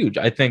is huge.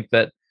 I think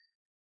that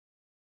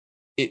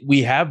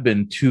we have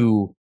been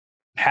too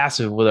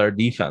passive with our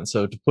defense.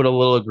 So to put a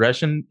little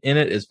aggression in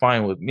it is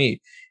fine with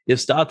me. If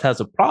Stotts has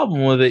a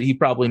problem with it, he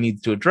probably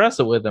needs to address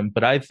it with him.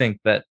 But I think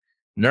that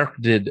Nurk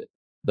did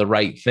the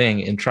right thing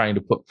in trying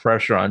to put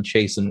pressure on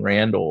Chasson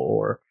Randall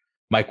or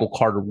Michael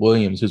Carter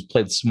Williams, who's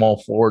played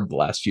small forward the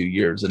last few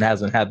years and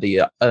hasn't had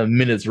the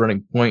minutes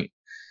running point.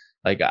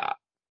 Like,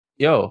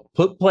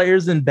 put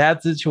players in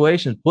bad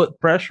situations, put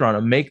pressure on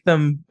them, make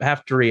them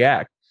have to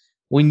react.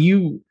 When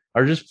you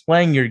are just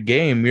playing your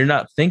game, you're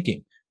not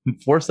thinking.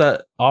 Force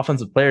that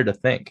offensive player to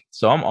think.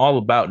 So I'm all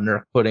about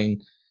Nurk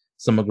putting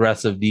some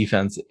aggressive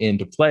defense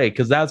into play,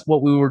 because that's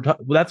what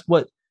that's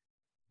what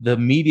the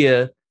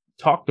media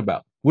talked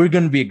about. We're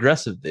going to be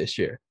aggressive this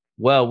year.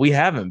 Well, we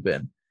haven't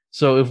been.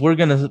 So if we're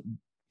going to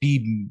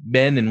be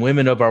men and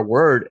women of our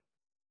word,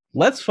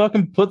 let's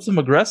fucking put some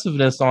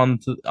aggressiveness on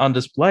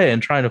display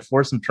and trying to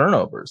force some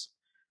turnovers.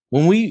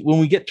 When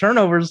we get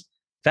turnovers,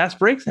 fast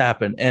breaks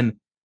happen. And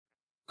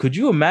could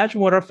you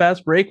imagine what our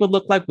fast break would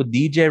look like with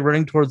DJ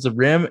running towards the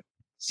rim,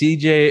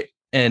 CJ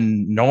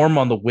and Norm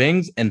on the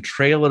wings, and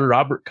trailer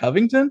Robert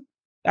Covington?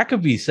 That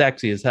could be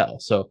sexy as hell.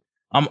 So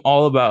I'm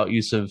all about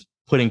use of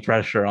putting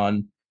pressure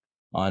on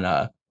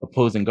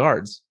opposing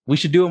guards. We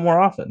should do it more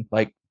often.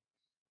 Like,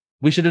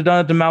 we should have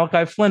done it to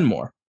Malachi Flynn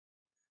more.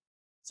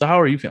 So how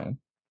are you feeling?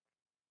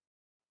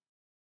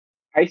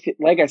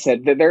 Like I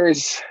said,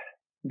 there's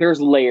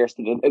layers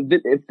to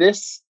it. If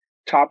this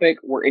topic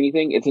were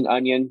anything, it's an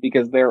onion,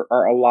 because there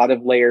are a lot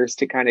of layers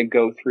to kind of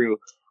go through.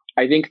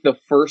 I think the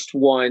first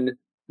one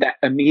that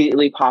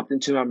immediately popped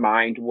into my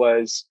mind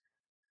was,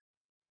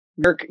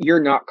 you're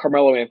not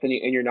Carmelo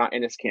Anthony and you're not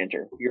Enes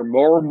Kanter. You're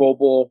more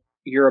mobile.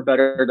 You're a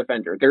better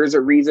defender. There's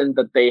a reason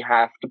that they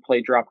have to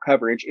play drop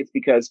coverage. It's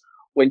because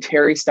when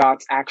Terry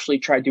Stotts actually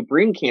tried to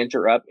bring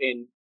Kanter up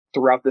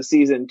throughout the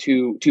season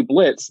to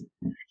blitz,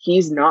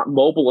 he's not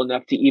mobile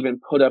enough to even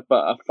put up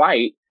a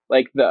fight.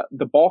 Like the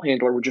ball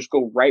handler would just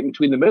go right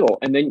between the middle.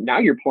 And then now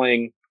you're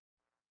playing,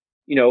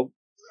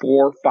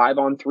 4, 5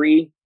 on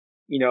 3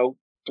 know,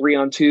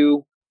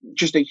 3-on-2,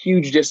 just a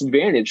huge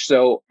disadvantage.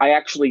 So I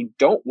actually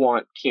don't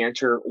want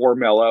Cantor or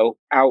Mello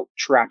out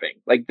trapping.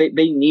 Like they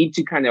need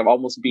to kind of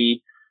almost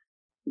be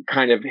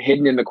kind of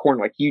hidden in the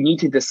corner. Like you need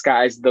to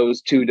disguise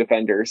those two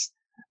defenders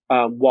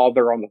while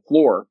they're on the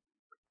floor.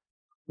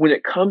 When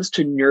it comes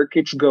to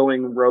Nurkic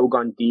going rogue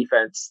on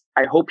defense,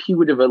 I hope he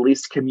would have at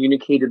least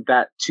communicated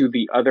that to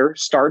the other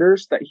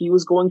starters that he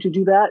was going to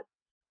do that.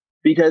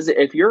 Because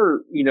if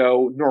you're, you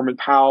know, Norman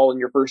Powell in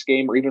your first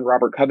game, or even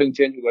Robert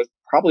Covington, who has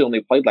probably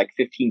only played like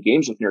 15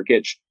 games with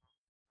Nurkic,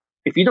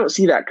 if you don't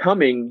see that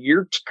coming,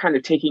 you're kind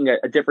of taking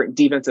a different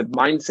defensive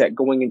mindset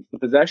going into the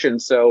possession.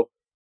 So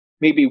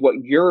maybe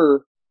what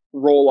your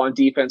role on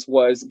defense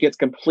was gets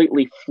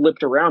completely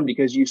flipped around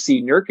because you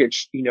see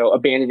Nurkic, you know,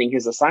 abandoning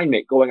his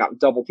assignment, going out and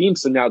double team.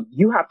 So now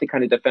you have to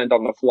kind of defend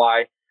on the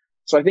fly.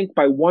 So I think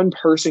by one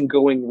person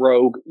going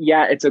rogue,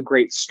 yeah, it's a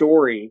great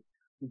story,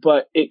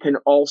 but it can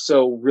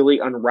also really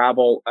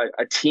unravel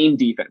a team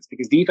defense,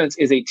 because defense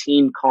is a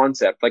team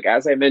concept. Like,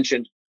 as I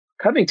mentioned,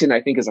 Covington,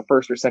 I think, is a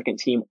first or second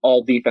team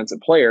all defensive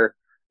player,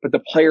 but the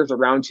players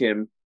around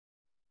him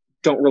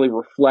don't really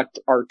reflect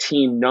our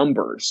team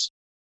numbers.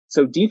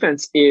 So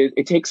defense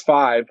it takes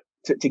five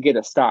to get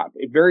a stop.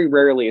 It very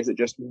rarely is it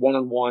just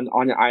one-on-one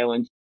on an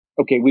island.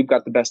 Okay, we've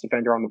got the best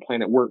defender on the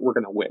planet. We're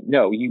going to win.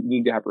 No, you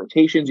need to have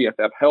rotations. You have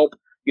to have help.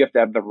 You have to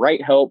have the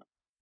right help.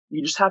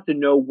 You just have to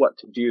know what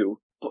to do.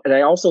 And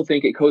I also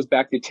think it goes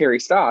back to Terry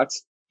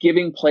Stotts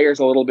giving players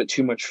a little bit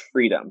too much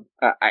freedom.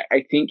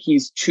 I think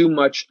he's too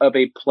much of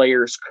a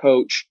player's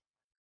coach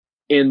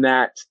in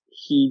that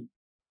he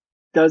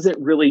doesn't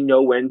really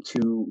know when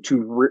to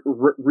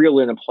reel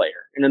in a player.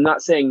 And I'm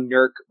not saying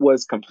Nurk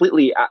was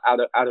completely out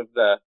of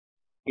the,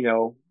 you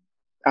know,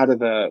 out of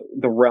the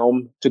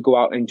realm to go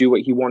out and do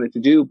what he wanted to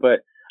do.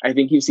 But I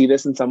think you see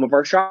this in some of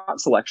our shot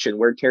selection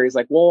where Terry's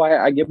like, well,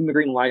 I give him the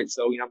green light,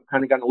 so, you know, I'm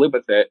kind of going to live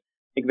with it.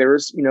 I think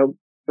there's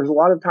a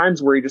lot of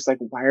times where you're just like,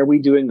 why are we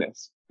doing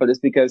this? But it's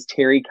because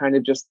Terry kind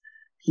of just,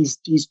 he's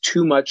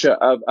too much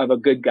of a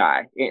good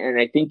guy.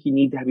 And I think you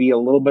need to be a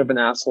little bit of an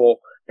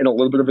asshole and a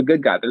little bit of a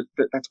good guy.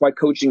 That's why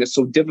coaching is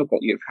so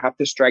difficult. You have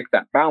to strike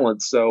that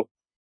balance. So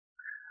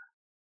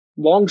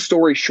long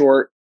story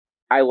short,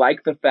 I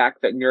like the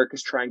fact that Nurk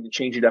is trying to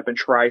change it up and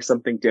try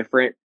something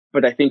different,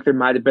 but I think there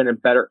might have been a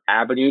better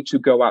avenue to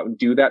go out and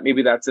do that.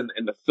 Maybe that's in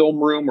the film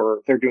room, or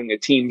if they're doing a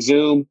team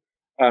Zoom.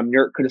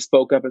 Nurk could have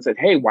spoke up and said,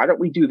 hey, why don't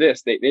we do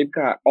this? They've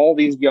got all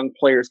these young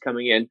players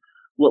coming in.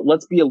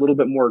 Let's be a little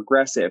bit more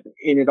aggressive.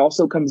 And it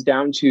also comes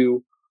down to,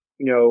 you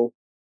know,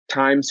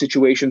 time,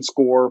 situation,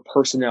 score,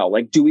 personnel.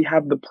 Like, do we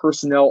have the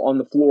personnel on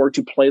the floor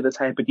to play the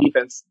type of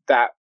defense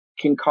that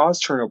can cause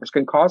turnovers,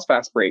 can cause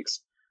fast breaks?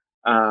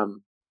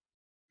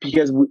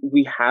 Because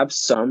we have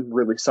some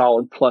really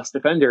solid plus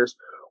defenders.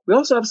 We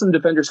also have some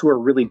defenders who are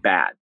really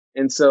bad.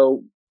 And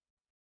so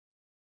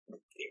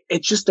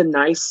it's just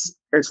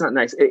it's not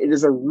nice. It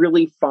is a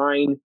really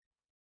fine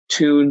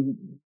tuned,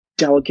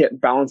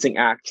 delicate balancing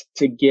act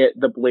to get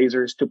the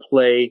Blazers to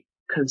play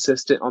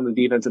consistent on the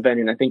defensive end.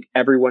 And I think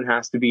everyone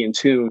has to be in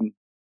tune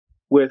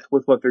with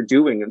what they're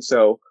doing. And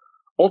so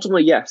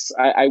ultimately, yes,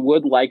 I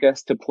would like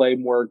us to play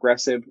more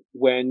aggressive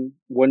when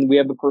we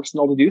have the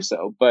personnel to do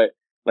so. But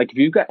like, if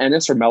you've got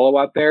Ennis or Mello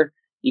out there,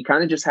 you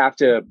kind of just have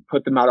to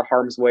put them out of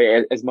harm's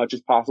way as much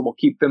as possible.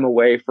 Keep them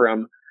away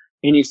from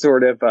any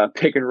sort of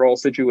pick and roll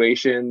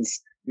situations.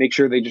 Make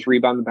sure they just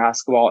rebound the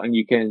basketball, and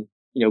you can,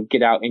 you know,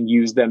 get out and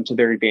use them to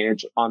their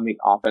advantage on the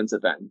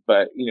offensive end.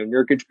 But, you know,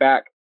 Nurkic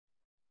back,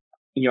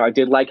 you know, I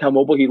did like how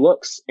mobile he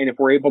looks. And if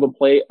we're able to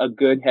play a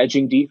good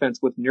hedging defense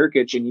with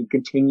Nurkic and he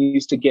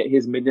continues to get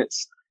his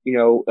minutes, you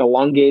know,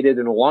 elongated,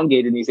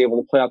 and he's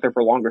able to play out there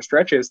for longer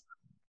stretches,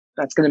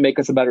 that's going to make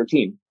us a better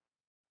team.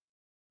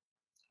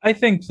 I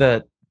think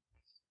that,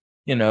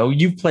 you know,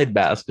 you've played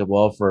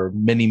basketball for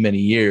many, many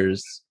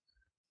years.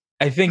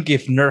 I think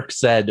if Nurk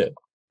said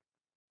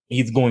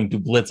he's going to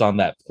blitz on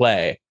that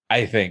play,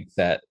 I think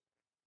that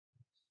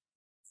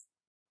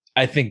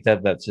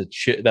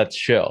that's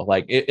chill.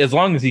 Like, as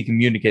long as he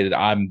communicated,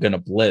 I'm gonna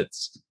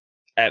blitz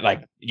at,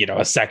 like, you know,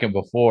 a second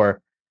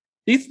before,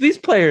 these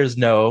players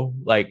know,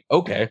 like,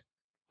 okay,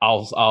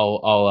 I'll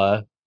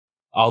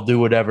do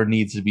whatever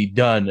needs to be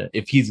done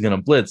if he's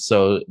gonna blitz.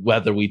 So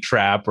whether we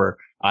trap or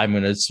I'm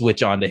gonna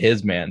switch on to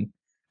his man,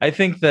 I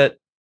think that,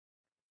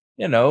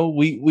 you know,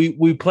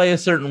 we play a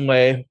certain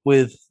way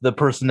with the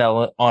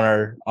personnel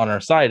on our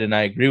side, and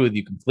I agree with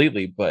you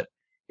completely. But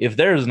if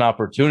there's an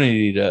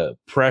opportunity to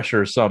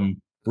pressure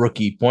some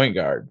rookie point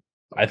guard,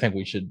 I think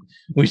we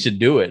should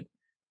do it.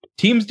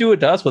 Teams do it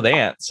to us with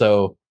Ant,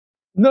 so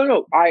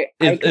no, I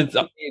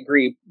completely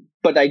agree,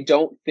 but I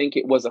don't think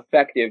it was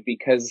effective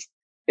because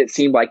it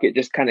seemed like it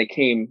just kind of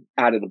came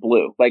out of the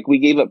blue. Like, we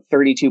gave up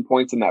 32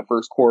 points in that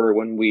first quarter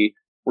when we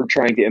were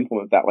trying to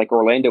implement that. Like,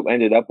 Orlando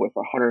ended up with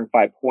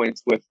 105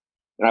 points with,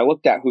 and I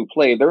looked at who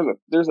played.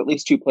 There's at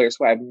least two players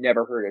who I've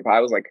never heard of. I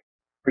was like,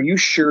 are you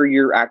sure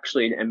you're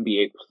actually an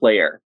NBA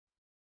player?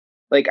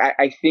 Like,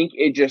 I think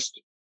it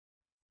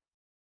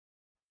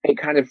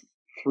kind of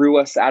threw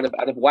us out of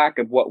whack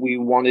of what we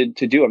wanted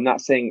to do. I'm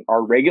not saying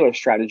our regular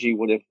strategy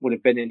would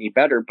have been any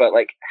better, but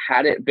like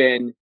had it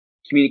been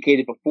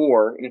communicated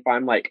before, and if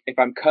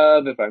I'm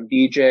Cove, if I'm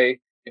DJ,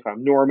 if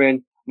I'm Norman,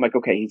 I'm like,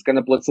 okay, he's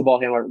gonna blitz the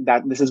ball handler.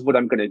 This is what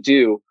I'm gonna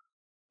do.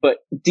 But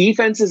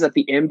defenses at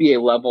the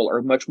NBA level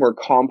are much more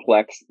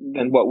complex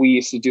than what we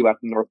used to do at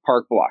the North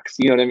Park blocks.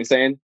 You know what I'm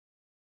saying?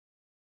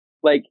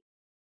 Like,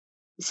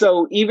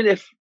 so even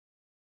if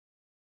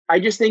I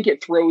just think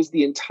it throws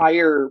the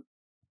entire.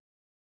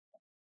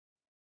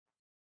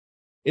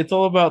 It's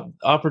all about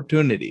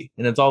opportunity,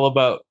 and it's all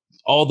about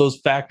all those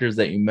factors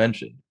that you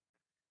mentioned.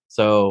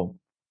 So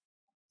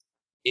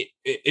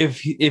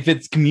if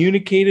it's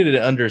communicated and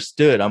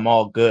understood, I'm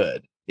all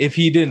good. If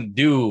he didn't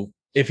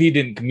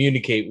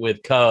communicate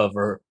with Cove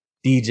or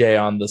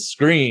DJ on the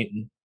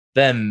screen,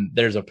 then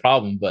there's a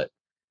problem. But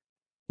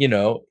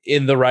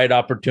in the right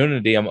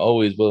opportunity, I'm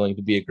always willing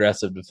to be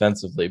aggressive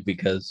defensively,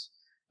 because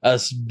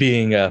us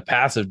being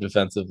passive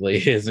defensively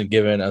isn't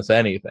giving us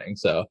anything.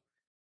 So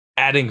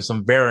adding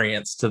some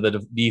variance to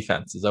the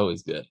defense is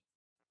always good.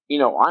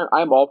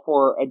 I'm all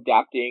for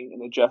adapting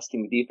and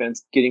adjusting the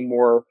defense,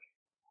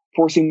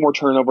 forcing more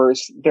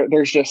turnovers.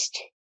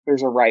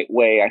 There's a right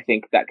way, I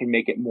think, that can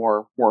make it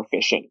more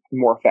efficient,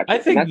 more effective. I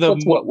think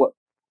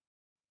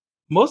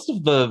most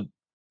of the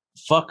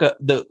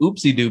the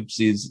oopsie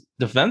doopsies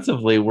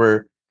defensively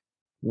were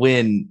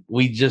when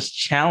we just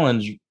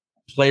challenged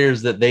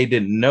players that they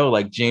didn't know,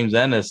 like James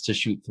Ennis, to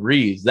shoot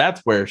threes.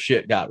 That's where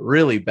shit got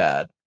really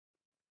bad.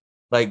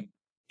 Like,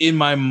 in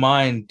my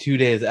mind, 2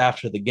 days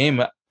after the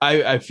game,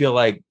 I feel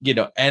like,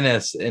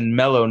 Ennis and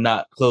Melo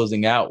not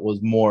closing out was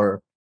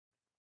more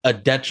a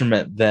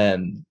detriment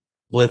than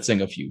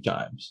blitzing a few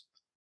times.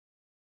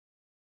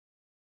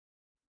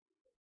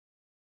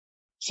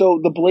 So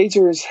the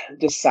Blazers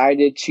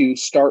decided to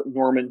start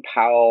Norman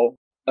Powell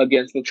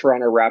against the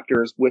Toronto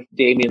Raptors with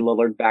Damian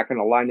Lillard back in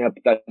a lineup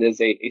that is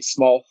a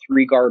small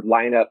 3-guard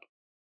lineup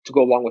to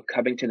go along with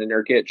Covington and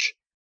Nurkic.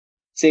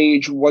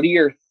 Sage, what are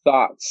your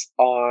thoughts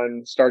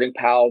on starting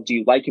Powell? Do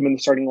you like him in the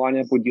starting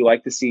lineup? Would you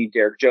like to see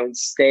Derek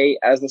Jones stay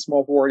as the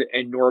small forward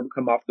and Norm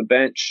come off the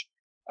bench?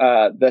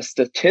 The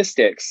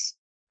statistics,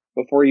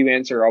 before you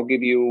answer, I'll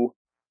give you.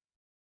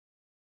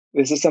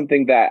 This is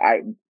something that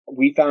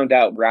we found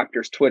out.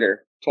 Raptors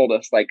Twitter told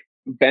us, like,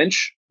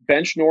 bench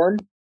Norm.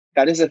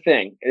 That is a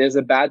thing. It is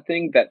a bad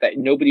thing that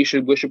nobody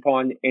should wish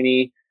upon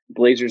any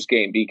Blazers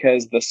game,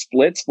 because the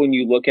splits when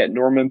you look at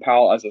Norman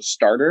Powell as a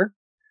starter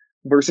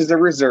versus a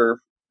reserve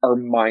are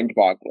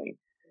mind-boggling.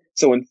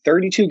 So in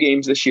 32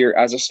 games this year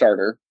as a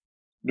starter,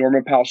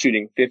 Norman Powell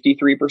shooting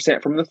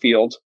 53% from the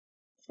field,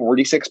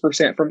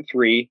 46% from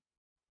three,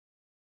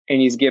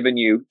 and he's given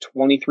you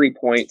 23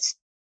 points,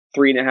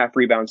 3.5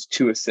 rebounds,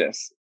 2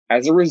 assists.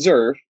 As a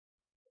reserve,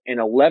 in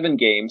 11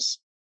 games,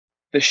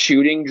 the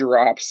shooting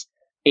drops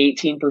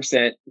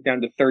 18%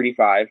 down to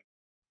 35.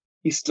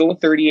 He's still a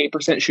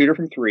 38% shooter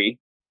from three,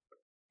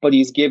 but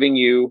he's giving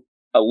you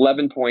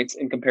 11 points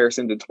in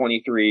comparison to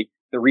 23.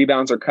 The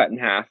rebounds are cut in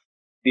half.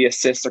 The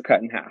assists are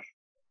cut in half.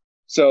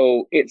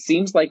 So it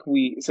seems like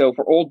so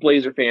for old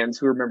Blazer fans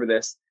who remember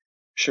this,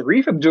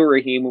 Shareef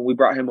Abdur-Rahim, when we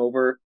brought him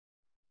over,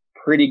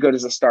 pretty good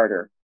as a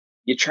starter.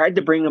 You tried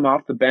to bring him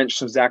off the bench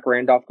so Zach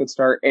Randolph could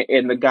start,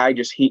 and the guy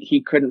just,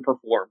 he couldn't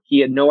perform. He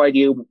had no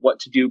idea what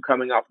to do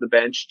coming off the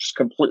bench, just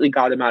completely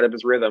got him out of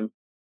his rhythm.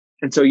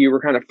 And so you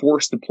were kind of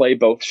forced to play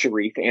both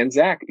Shareef and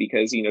Zach,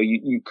 because,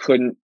 you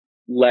couldn't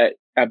let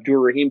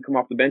Abdur-Rahim come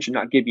off the bench and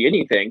not give you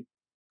anything.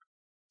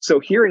 So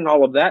hearing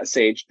all of that,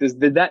 Sage,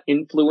 did that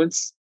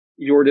influence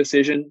your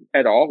decision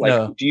at all? Like,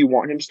 no. Do you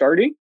want him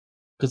starting?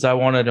 Because I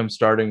wanted him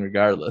starting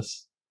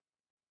regardless.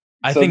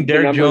 I think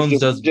Derek Jones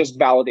just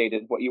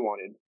validated what you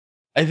wanted.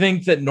 I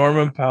think that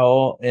Norman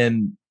Powell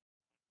and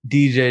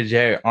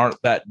DJJ aren't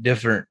that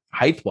different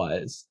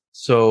height-wise.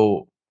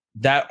 So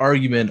that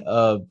argument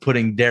of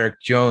putting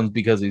Derek Jones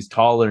because he's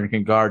taller and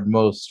can guard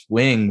most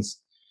wings,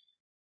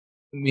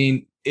 I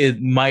mean,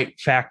 it might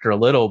factor a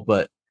little,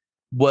 but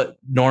what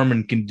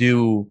Norman can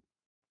do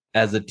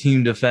as a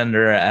team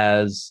defender,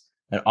 as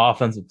an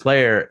offensive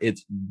player,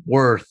 it's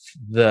worth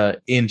the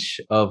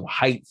inch of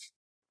height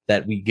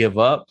that we give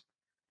up.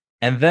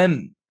 And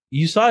then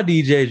you saw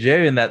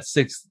DJJ in that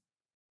 6th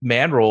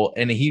man role,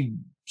 and he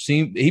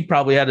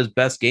probably had his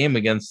best game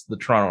against the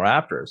Toronto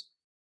Raptors.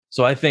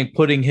 So I think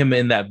putting him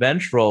in that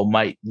bench role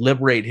might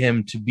liberate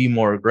him to be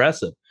more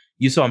aggressive.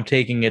 You saw him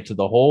taking it to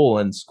the hole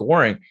and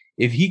scoring.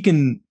 If he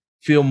can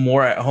feel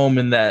more at home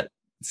in that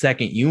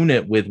second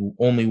unit with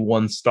only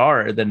one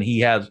star, then he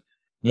has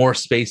more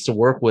space to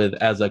work with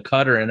as a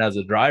cutter and as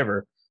a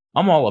driver.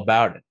 I'm all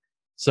about it.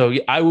 So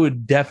I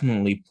would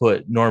definitely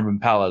put Norman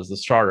Powell as the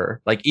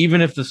starter. Like,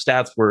 even if the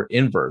stats were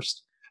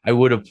inversed, I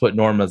would have put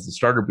Norm as the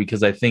starter,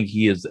 because I think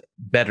he is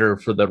better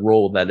for the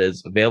role that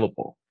is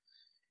available.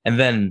 And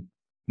then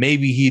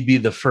maybe he'd be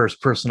the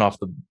first person off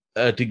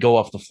to go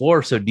off the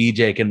floor so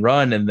DJ can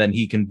run, and then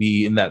he can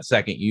be in that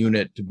second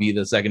unit to be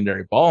the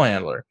secondary ball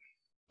handler.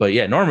 But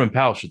yeah, Norman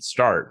Powell should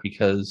start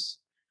because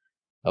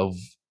of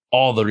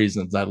all the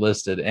reasons I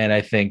listed. And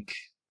I think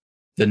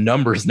the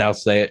numbers now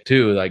say it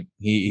too. Like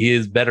he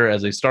is better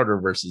as a starter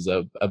versus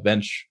a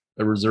bench,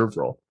 a reserve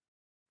role.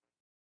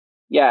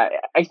 Yeah,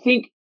 I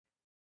think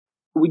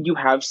when you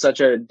have such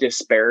a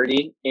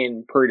disparity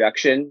in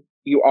production,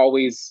 you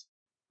always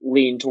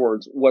lean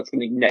towards what's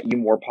going to net you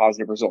more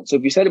positive results. So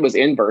if you said it was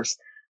inverse,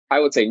 I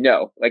would say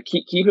no. Like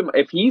keep him,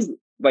 if he's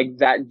like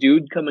that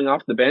dude coming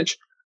off the bench,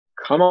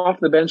 come off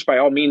the bench by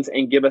all means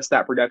and give us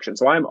that production.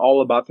 So I'm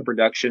all about the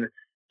production.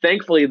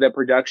 Thankfully, the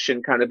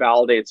production kind of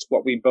validates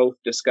what we both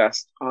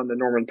discussed on the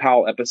Norman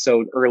Powell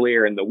episode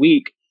earlier in the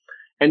week.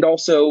 And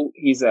also,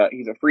 he's a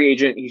free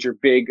agent. He's your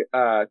big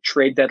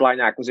trade deadline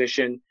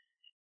acquisition.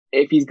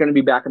 If he's going to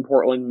be back in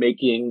Portland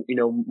making,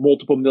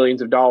 multiple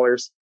millions of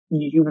dollars,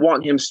 you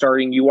want him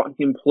starting. You want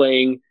him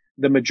playing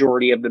the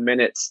majority of the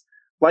minutes.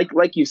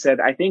 Like you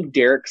said, I think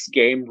Derek's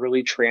game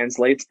really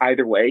translates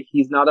either way.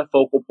 He's not a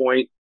focal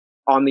point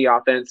on the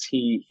offense.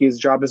 His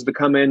job is to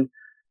come in,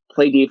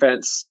 play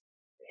defense,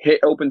 hit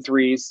open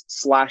threes,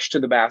 slash to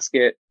the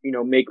basket,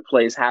 make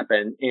plays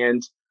happen,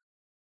 and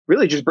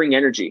really just bring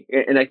energy.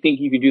 And I think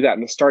you can do that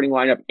in the starting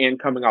lineup and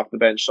coming off the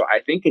bench. So I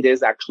think it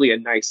is actually a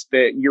nice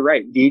fit. You're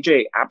right.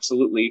 DJ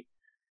absolutely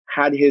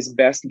had his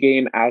best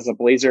game as a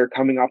Blazer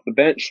coming off the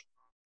bench,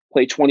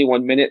 played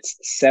 21 minutes,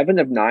 7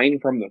 of 9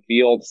 from the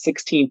field,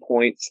 16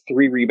 points,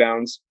 3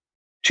 rebounds,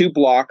 2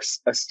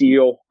 blocks, a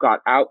steal,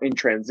 got out in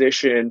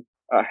transition,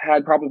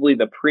 had probably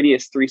the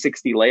prettiest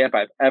 360 layup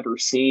I've ever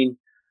seen.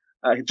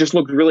 Just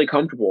looked really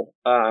comfortable.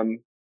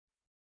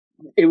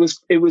 It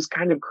was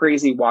kind of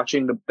crazy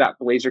watching that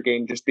Blazer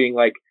game, just being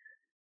like,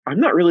 I'm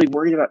not really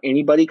worried about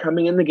anybody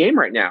coming in the game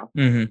right now.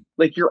 Mm-hmm.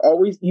 Like you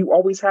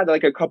always had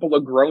like a couple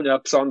of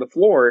grown-ups on the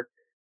floor,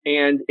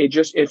 and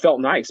it felt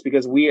nice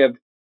because we have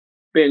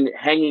been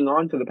hanging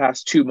on for the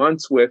past 2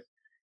 months with,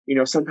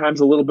 sometimes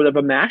a little bit of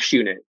a mash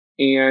unit,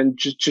 and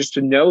just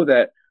to know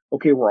that,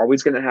 okay, we're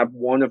always going to have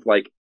one of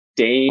like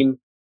Dame,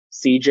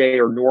 CJ,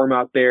 or Norm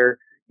out there.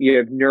 You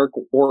have Nurk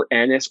or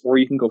Ennis, or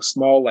you can go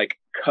small like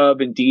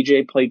Cub and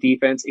DJ play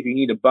defense. If you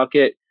need a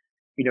bucket,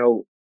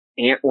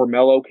 Ant or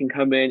Mello can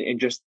come in and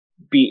just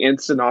be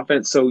instant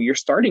offense. So you're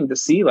starting to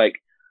see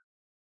like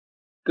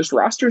this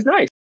roster is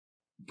nice.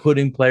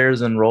 Putting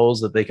players in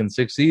roles that they can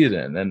succeed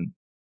in. And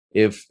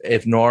if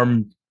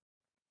Norm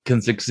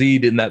can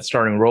succeed in that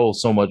starting role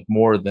so much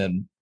more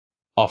than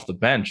off the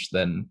bench,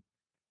 then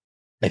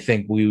I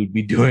think we would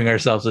be doing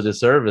ourselves a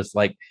disservice.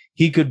 Like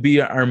he could be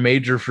our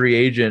major free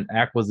agent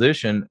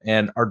acquisition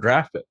and our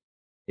draft pick.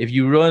 If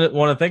you really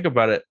want to think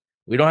about it,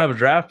 we don't have a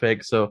draft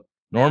pick, so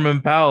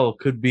Norman Powell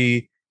could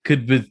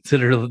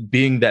consider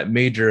being that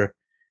major,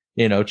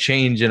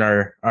 change in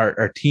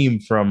our team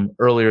from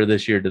earlier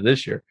this year to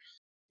this year.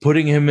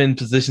 Putting him in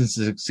positions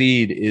to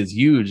succeed is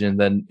huge. And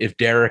then if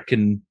Derek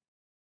can,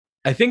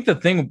 I think the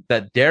thing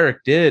that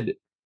Derek did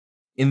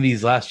in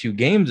these last few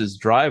games is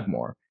drive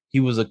more. He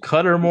was a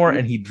cutter more,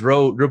 and he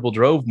dribble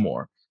drove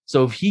more.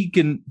 So if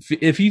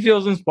he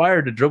feels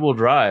inspired to dribble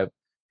drive,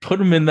 put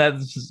him in that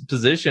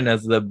position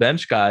as the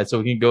bench guy,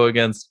 so he can go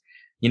against,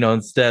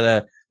 instead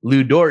of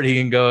Lou Dort, he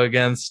can go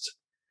against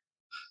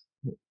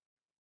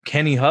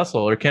Kenny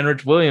Hustle or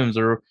Kenrich Williams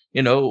or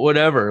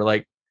whatever.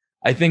 Like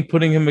I think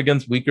putting him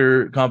against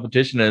weaker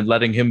competition and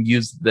letting him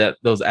use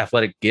those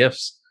athletic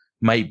gifts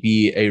might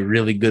be a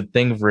really good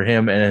thing for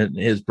him and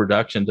his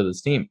production to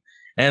this team.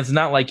 And it's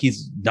not like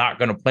he's not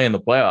going to play in the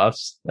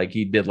playoffs like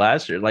he did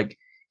last year. Like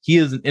he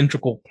is an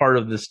integral part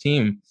of this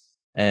team,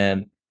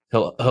 and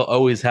he'll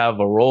always have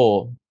a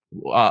role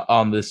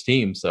on this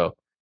team. So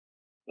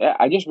yeah,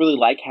 I just really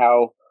like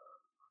how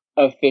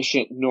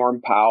efficient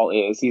Norm Powell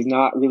is. He's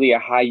not really a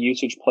high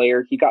usage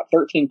player. He got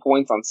 13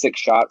 points on 6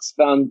 shots,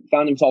 found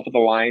himself at the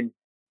line,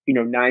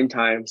 9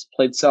 times,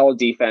 played solid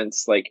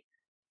defense. Like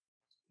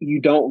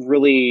you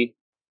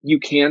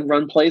can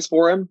run plays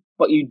for him,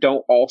 but you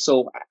don't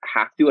also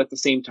have to at the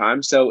same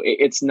time. So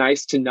it's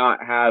nice to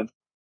not have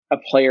a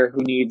player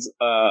who needs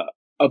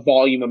a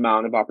volume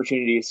amount of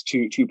opportunities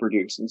to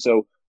produce. And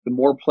so the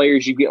more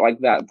players you get like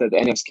that, the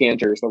Enes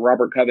Kantors, the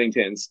Robert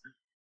Covingtons,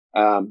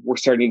 we're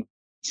starting to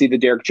see the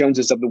Derek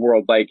Joneses of the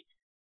world. Like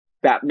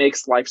that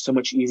makes life so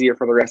much easier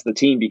for the rest of the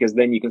team, because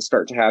then you can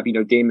start to have,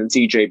 Dame and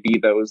CJ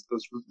be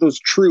those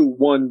true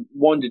one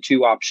to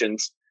 2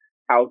 options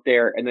out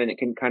there. And then it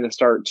can kind of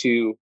start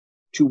to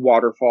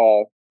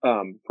waterfall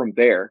from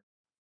there.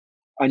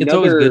 It's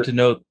always good to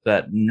note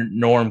that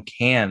Norm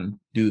can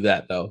do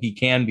that, though. He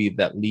can be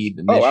that lead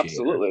initiator. Oh,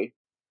 absolutely.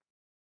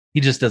 He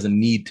just doesn't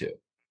need to.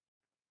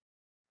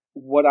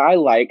 What I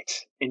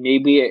liked, and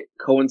maybe it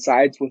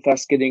coincides with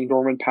us getting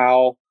Norman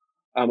Powell,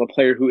 a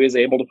player who is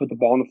able to put the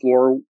ball on the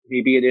floor.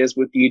 Maybe it is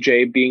with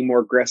DJ being more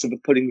aggressive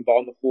with putting the ball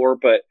on the floor.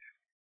 But,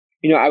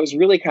 I was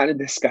really kind of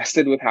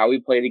disgusted with how we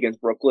played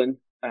against Brooklyn.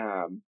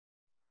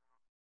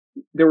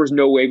 There was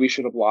no way we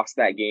should have lost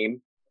that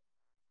game.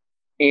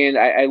 And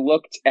I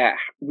looked at,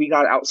 we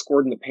got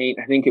outscored in the paint.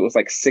 I think it was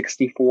like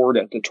 64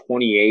 to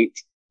 28.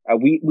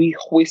 We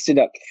hoisted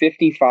up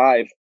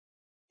 55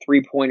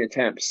 3-point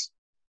attempts.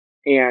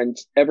 And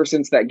ever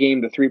since that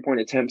game, the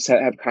 3-point attempts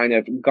have kind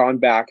of gone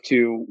back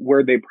to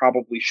where they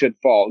probably should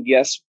fall.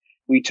 Yes,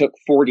 we took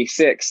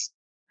 46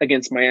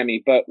 against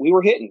Miami, but we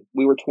were hitting.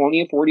 We were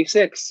 20 and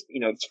 46.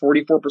 It's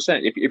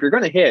 44%. If you're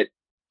going to hit,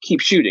 keep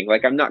shooting.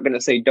 Like, I'm not going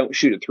to say don't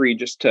shoot a three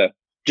just to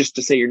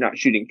say you're not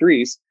shooting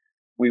threes.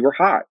 We were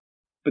hot.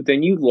 But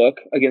then you look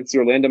against the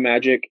Orlando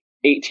Magic,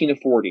 18 of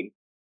 40.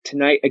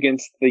 Tonight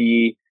against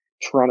the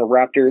Toronto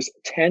Raptors,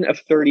 10 of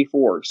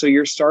 34. So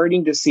you're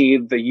starting to see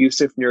the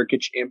Yusuf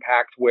Nurkic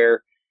impact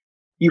where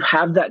you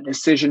have that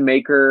decision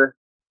maker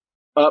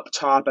up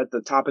top at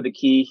the top of the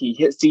key. He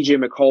hit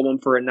CJ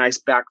McCollum for a nice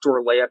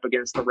backdoor layup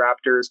against the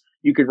Raptors.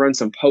 You could run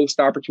some post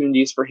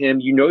opportunities for him.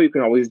 You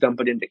can always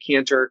dump it into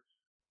Cantor.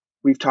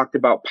 We've talked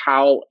about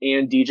Powell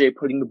and DJ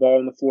putting the ball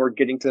on the floor,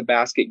 getting to the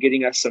basket,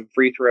 getting us some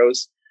free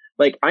throws.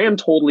 Like, I am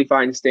totally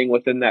fine staying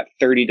within that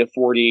 30 to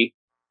 40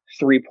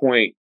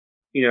 3-point,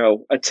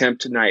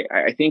 attempt tonight.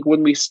 I think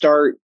when we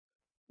start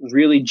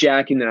really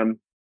jacking them,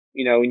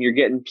 and you're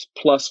getting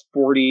plus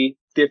 40,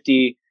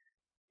 50,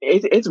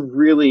 it's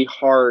really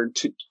hard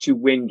to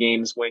win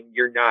games when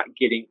you're not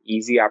getting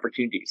easy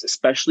opportunities,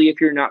 especially if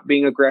you're not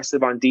being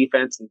aggressive on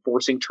defense and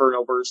forcing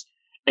turnovers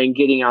and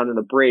getting out in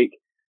the break.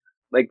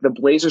 Like the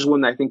Blazers,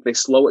 when I think they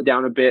slow it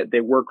down a bit,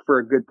 they work for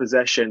a good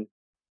possession.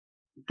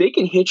 They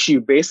can hit you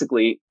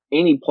basically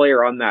any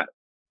player on that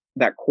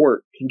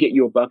court can get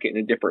you a bucket in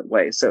a different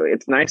way. So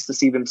it's nice to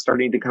see them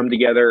starting to come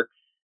together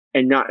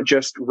and not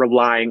just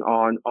relying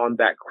on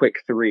that quick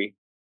three.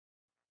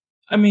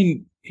 I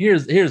mean,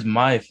 here's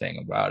my thing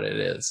about it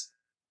is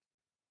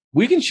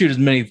we can shoot as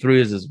many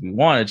threes as we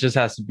want. It just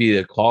has to be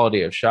the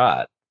quality of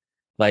shot.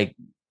 Like,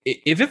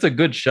 if it's a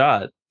good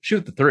shot,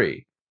 shoot the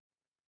three.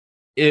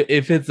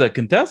 If it's a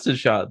contested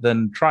shot,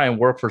 then try and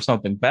work for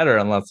something better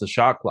unless the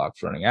shot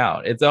clock's running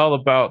out. It's all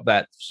about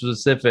that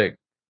specific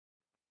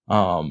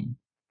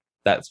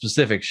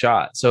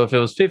shot. So if it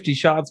was 50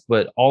 shots,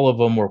 but all of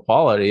them were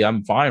quality,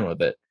 I'm fine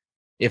with it.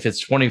 If it's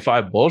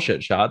 25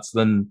 bullshit shots,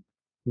 then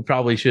we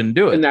probably shouldn't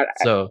do it.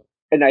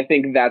 And I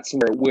think that's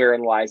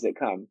wherein lies it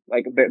come.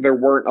 Like there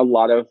weren't a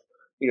lot of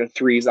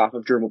threes off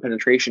of dribble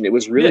penetration. It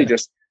was really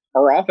just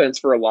our offense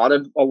for a lot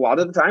of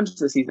the times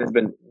this season has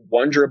been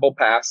one dribble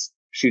pass,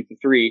 shoot the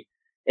three.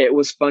 It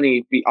was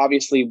funny.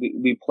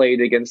 We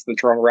played against the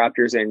Toronto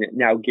Raptors, and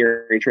now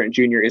Gary Trent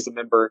Jr. is a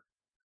member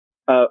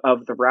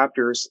of the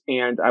Raptors.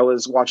 And I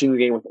was watching the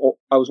game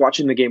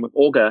with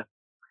Olga,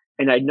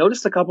 and I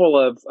noticed a couple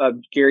of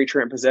Gary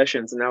Trent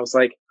possessions, and I was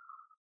like,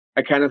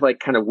 I kind of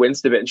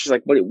winced a bit. And she's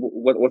like,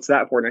 what's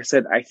that for? And I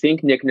said, I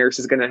think Nick Nurse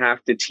is going to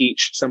have to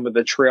teach some of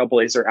the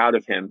trailblazer out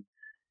of him.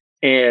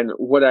 And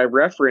what I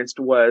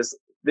referenced was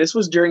this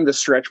was during the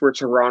stretch where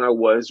Toronto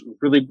was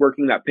really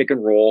working that pick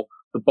and roll.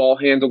 The ball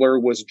handler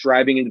was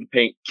driving into the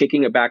paint,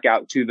 kicking it back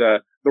out to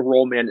the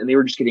roll man, and they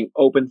were just getting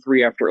open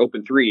three after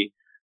open three.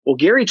 Well,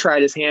 Gary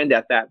tried his hand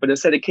at that, but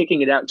instead of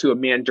kicking it out to a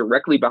man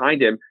directly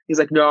behind him, he's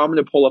like, no, I'm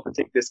going to pull up and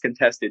take this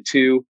contested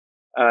two.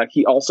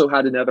 He also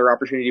had another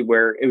opportunity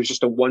where it was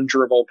just a one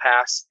dribble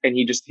pass, and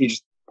he just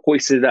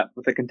hoisted it up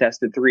with a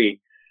contested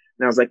three.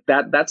 And I was like,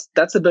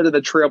 that's a bit of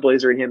the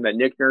trailblazer in him that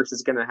Nick Nurse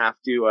is going to have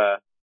to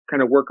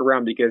kind of work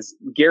around, because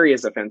Gary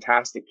is a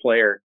fantastic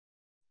player,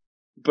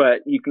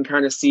 but you can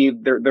kind of see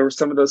there were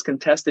some of those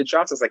contested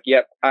shots. I was like,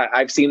 yep,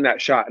 I've seen that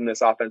shot in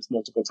this offense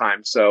multiple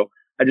times. So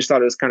I just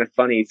thought it was kind of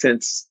funny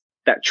since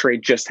that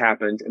trade just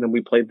happened, and then we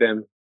played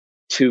them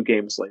 2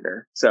 games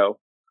later. So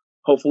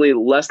hopefully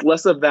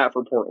less of that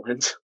for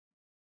Portland.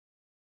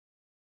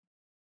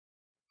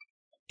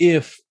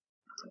 If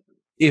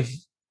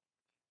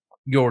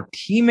your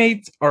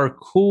teammates are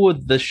cool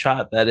with the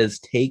shot that is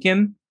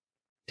taken,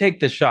 take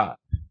the shot.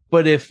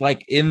 But if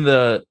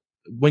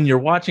when you're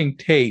watching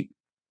tape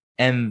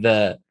and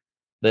the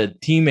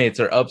teammates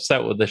are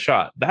upset with the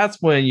shot,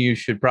 that's when you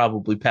should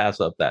probably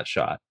pass up that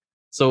shot.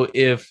 So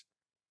if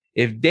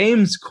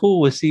Dame's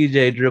cool with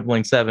CJ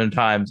dribbling 7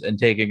 times and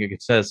taking a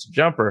contested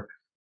jumper,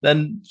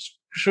 then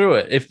screw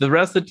it. If the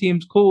rest of the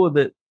team's cool with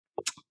it,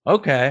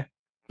 okay.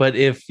 But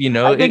if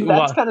I think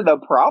that's kind of the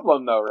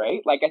problem, though,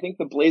 right? Like, I think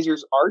the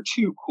Blazers are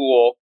too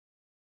cool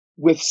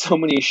with so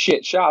many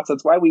shit shots.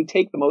 That's why we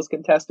take the most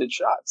contested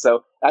shots.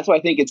 So that's why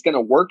I think it's going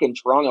to work in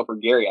Toronto for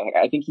Gary.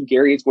 I think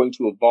Gary is going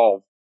to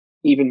evolve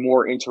even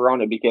more in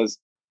Toronto, because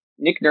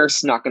Nick Nurse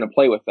is not going to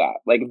play with that.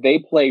 Like, they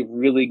play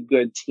really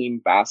good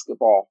team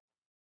basketball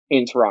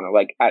in Toronto.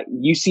 Like,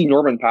 you see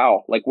Norman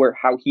Powell, like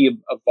how he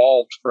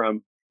evolved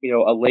from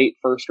a late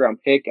first round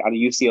pick out of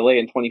UCLA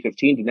in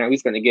 2015 to now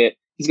he's going to get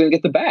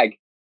the bag.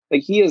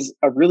 Like, he is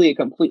a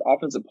complete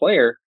offensive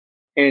player,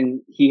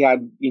 and he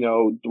had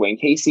Dwayne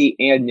Casey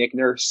and Nick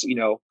Nurse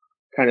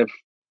kind of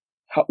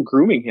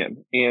grooming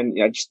him, and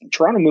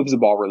Toronto moves the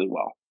ball really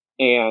well.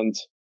 And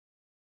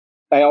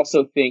I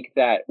also think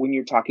that when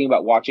you're talking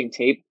about watching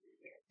tape,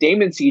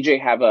 Dame and CJ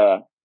have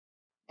a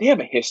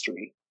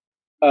history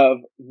of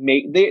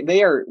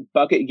they are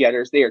bucket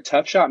getters. They are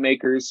tough shot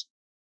makers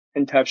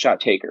and tough shot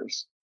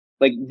takers.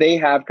 Like, they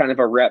have kind of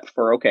a rep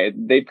for, okay,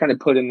 they've kind of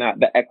put in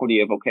the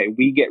equity of, okay,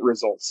 we get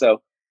results.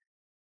 So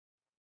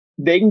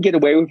they can get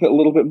away with it a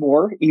little bit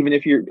more, even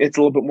if it's a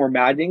little bit more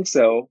maddening.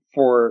 So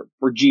for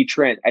G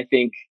Trent, I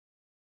think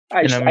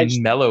And I just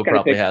mean, Melo kind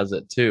of probably pick. has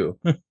it too.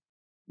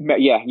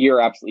 Yeah,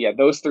 you're absolutely, yeah.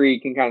 Those three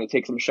can kind of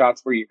take some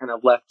shots where you're kind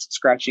of left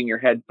scratching your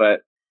head,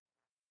 but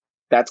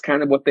that's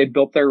kind of what they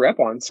built their rep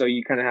on. So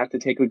you kind of have to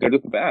take the good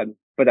with the bad.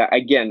 But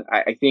again,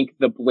 I think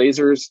the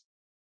Blazers,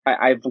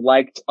 I've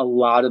liked a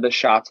lot of the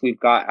shots we've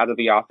got out of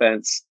the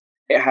offense.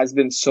 It has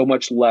been so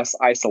much less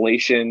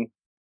isolation.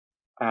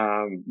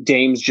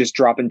 Dame's just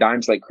dropping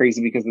dimes like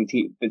crazy because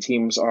the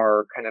teams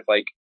are kind of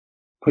like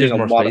putting There's a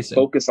more lot of spacing.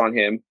 focus on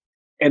him.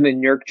 And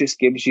then Nurk just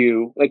gives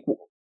you like,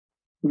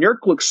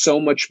 Nurk looks so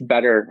much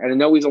better. And I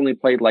know he's only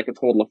played like a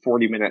total of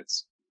 40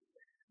 minutes,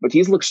 but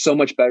he's looked so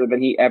much better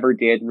than he ever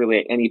did really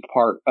at any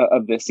part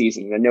of this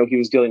season. And I know he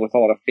was dealing with a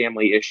lot of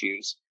family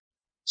issues.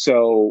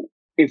 So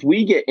if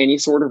we get any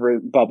sort of a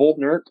bubble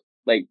Nurk,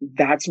 like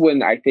that's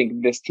when I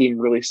think this team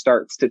really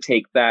starts to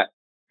take that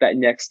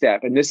next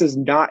step. And this is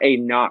not a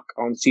knock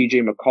on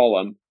CJ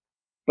McCollum,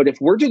 but if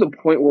we're to the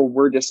point where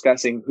we're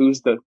discussing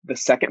who's the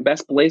second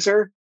best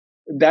Blazer,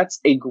 that's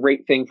a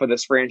great thing for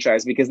this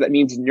franchise because that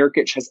means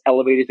Nurkic has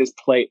elevated his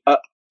play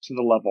up to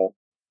the level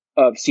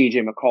of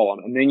CJ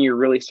McCollum. And then you're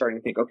really starting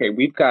to think, okay,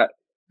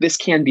 this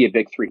can be a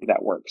big three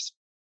that works.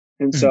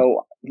 And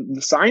so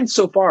the signs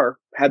so far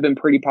have been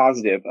pretty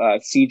positive.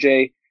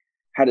 CJ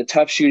had a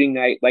tough shooting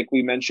night, like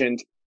we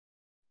mentioned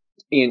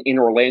in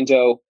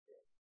Orlando.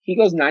 He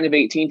goes 9 of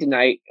 18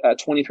 tonight,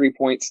 23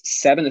 points,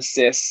 7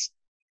 assists,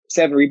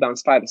 7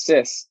 rebounds, 5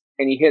 assists,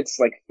 and he hits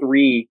like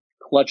 3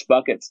 clutch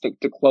buckets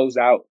to close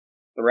out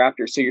the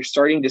Raptors. So you're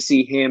starting to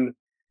see him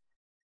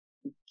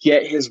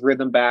get his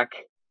rhythm back.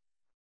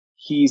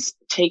 He's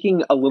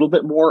taking a little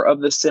bit more of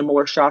the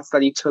similar shots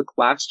that he took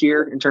last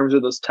year in terms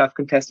of those tough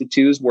contested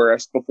twos,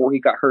 whereas before he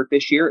got hurt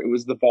this year, it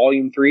was the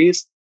volume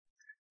threes.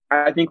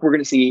 I think we're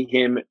going to see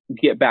him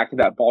get back to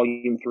that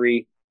volume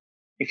three.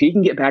 If he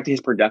can get back to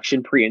his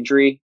production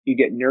pre-injury, you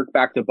get Nurk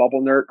back to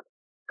bubble Nurk.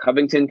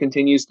 Covington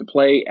continues to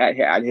play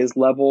at his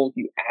level.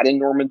 You add in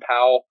Norman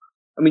Powell.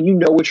 I mean, you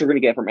know what you're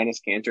going to get from Enes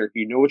Kanter.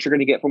 You know what you're going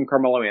to get from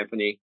Carmelo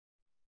Anthony.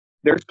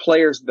 There's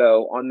players,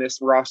 though, on this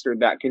roster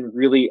that can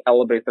really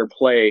elevate their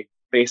play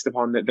based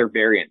upon their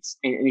variance.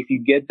 And if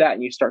you get that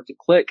and you start to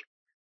click,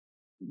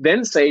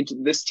 then Sage,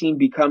 this team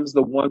becomes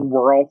the one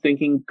we're all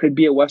thinking could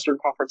be a Western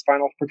Conference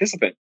Finals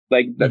participant.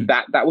 Like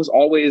that was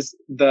always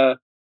the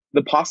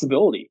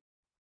possibility.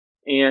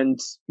 And,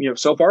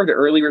 so far the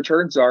early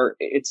returns are,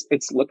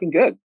 it's looking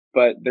good,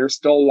 but there's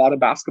still a lot of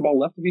basketball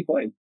left to be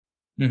played.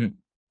 Mm-hmm.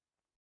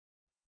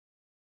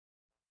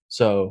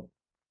 So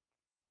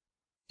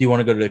do you want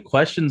to go to the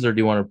questions or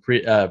do you want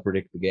to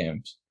predict the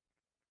games?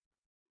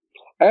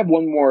 I have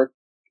one more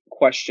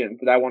question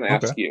that I want to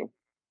ask you.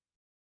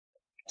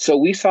 So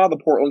we saw the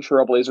Portland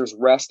Trail Blazers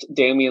rest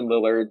Damian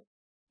Lillard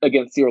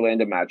against the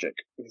Orlando Magic.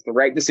 It was the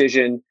right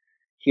decision.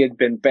 He had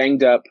been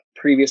banged up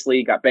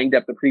previously, got banged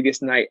up the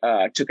previous night,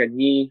 took a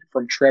knee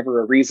from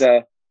Trevor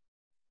Ariza.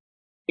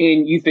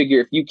 And you figure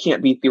if you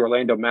can't beat the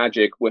Orlando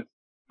Magic with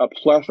a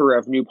plethora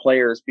of new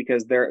players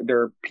because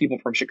they're people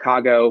from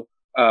Chicago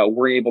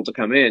were able to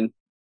come in,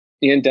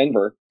 and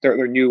Denver,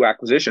 they're new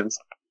acquisitions,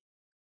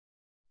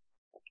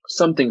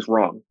 something's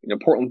wrong.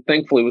 Portland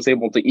thankfully was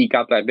able to eke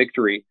out that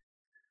victory.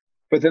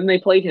 But then they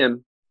played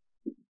him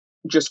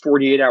just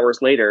 48 hours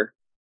later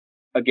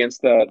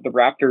against the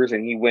Raptors,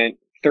 and he went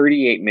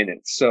 38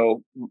 minutes.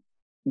 So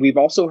we've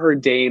also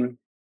heard Dame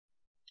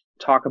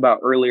talk about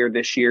earlier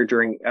this year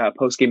during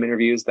post-game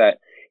interviews that,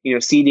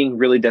 seeding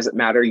really doesn't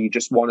matter. You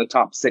just want a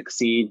top 6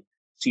 seed,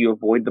 so you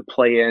avoid the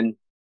play-in.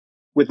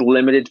 With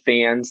limited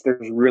fans,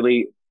 there's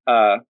really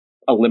a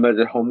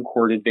limited home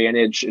court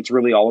advantage. It's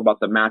really all about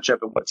the matchup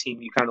and what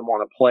team you kind of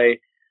want to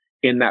play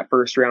in that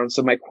first round.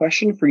 So my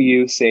question for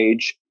you,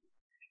 Sage,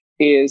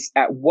 is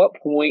at what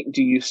point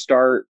do you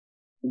start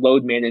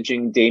load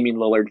managing Damian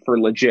Lillard for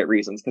legit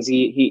reasons? Because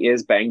he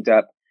is banged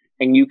up,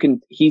 and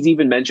he's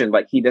even mentioned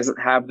like he doesn't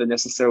have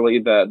necessarily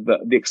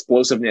the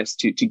explosiveness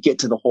to get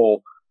to the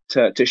hole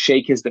to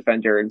shake his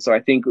defender. And so I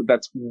think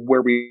that's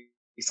where we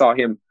saw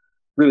him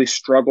really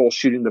struggle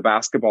shooting the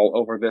basketball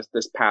over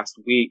this past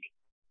week.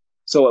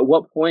 So at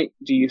what point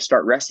do you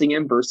start resting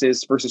him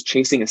versus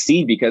chasing a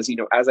seed? Because,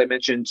 as I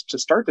mentioned to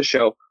start the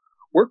show,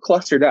 we're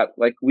clustered up.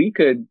 Like we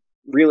could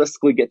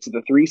realistically get to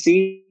the 3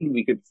 seed.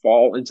 We could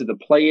fall into the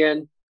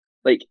play-in.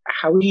 Like,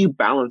 how do you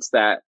balance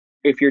that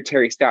if you're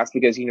Terry Stotts?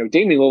 Because, Damian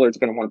Lillard's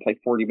going to want to play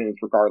 40 minutes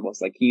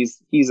regardless. Like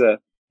he's a,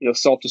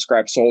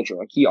 self-described soldier.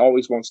 Like he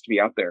always wants to be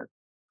out there.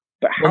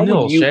 But how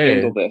would you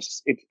handle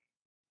this if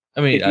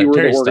you were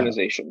the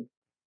organization?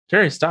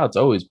 Terry Stotts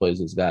always plays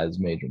his guys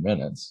major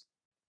minutes.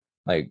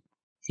 Like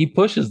he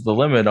pushes the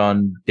limit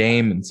on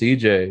Dame and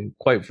CJ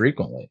quite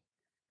frequently.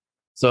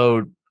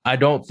 So I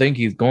don't think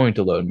he's going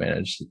to load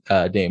manage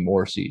Dame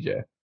or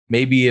CJ.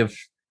 Maybe if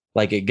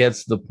like it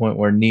gets to the point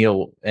where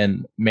Neil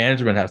and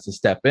management has to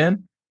step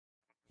in,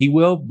 he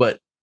will. But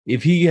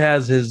if he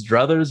has his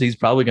druthers, he's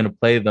probably going to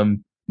play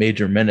them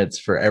major minutes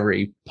for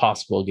every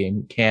possible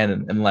game he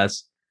can,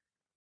 unless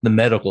the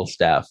medical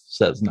staff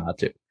says not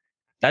to.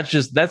 That's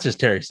just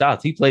Terry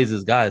Stotts. He plays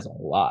his guys a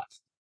lot.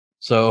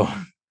 So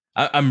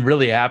I'm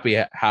really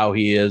happy how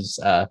he is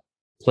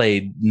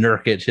play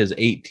Nurkic his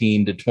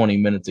 18 to 20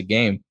 minutes a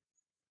game.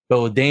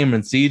 But with Dame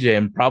and CJ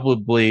and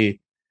probably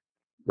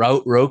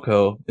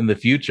Rocco in the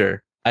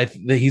future, I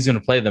think he's going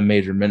to play the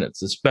major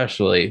minutes,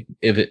 especially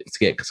if it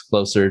gets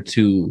closer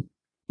to,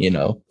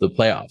 the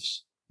playoffs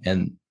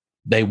and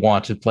they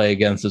want to play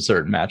against a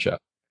certain matchup.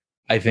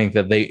 I think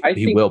that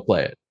he will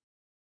play it.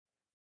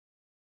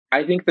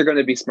 I think they're going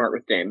to be smart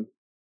with Dame.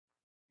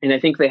 And I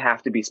think they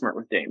have to be smart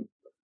with Dame.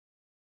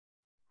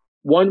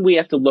 One, we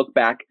have to look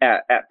back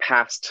at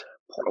past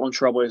Portland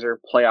Trailblazer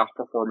playoff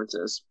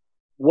performances.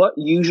 What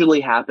usually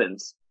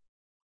happens?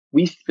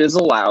 We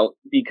fizzle out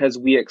because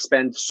we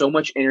expend so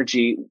much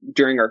energy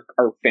during our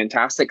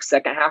fantastic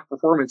second half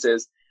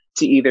performances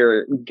to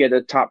either get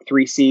a top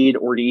 3 seed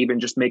or to even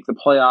just make the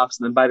playoffs.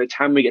 And then by the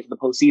time we get to the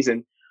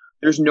postseason,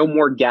 there's no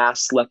more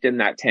gas left in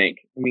that tank.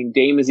 I mean,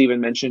 Dame has even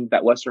mentioned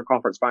that Western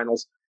Conference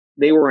Finals,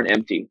 they were an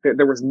empty.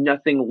 There was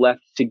nothing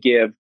left to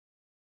give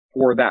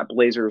for that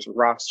Blazers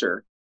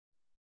roster.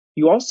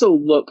 You also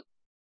look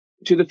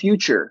to the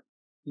future.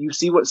 You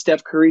see what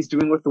Steph Curry's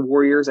doing with the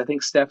Warriors. I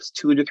think Steph's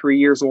 2 to 3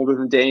 years older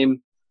than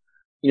Dame.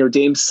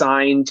 Dame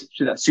signed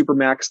to that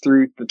Supermax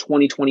through the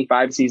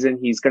 2025 season.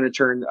 He's going to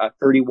turn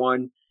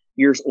 31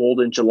 years old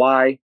in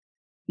July.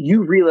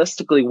 You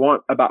realistically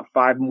want about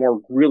 5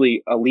 more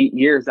really elite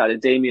years out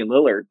of Damian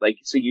Lillard.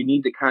 So you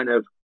need to kind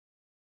of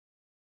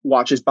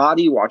watch his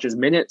body, watch his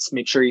minutes,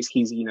 make sure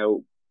he's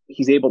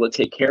able to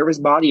take care of his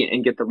body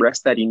and get the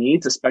rest that he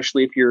needs,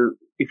 especially if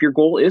your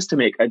goal is to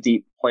make a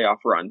deep playoff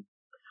run.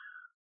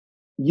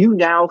 You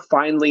now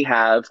finally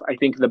have, I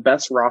think, the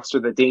best roster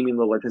that Damian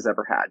Lillard has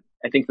ever had.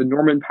 I think the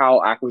Norman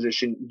Powell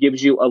acquisition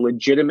gives you a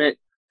legitimate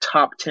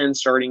top 10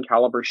 starting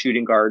caliber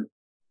shooting guard.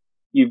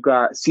 You've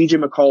got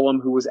CJ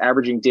McCollum, who was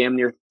averaging damn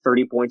near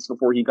 30 points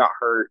before he got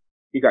hurt.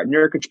 You got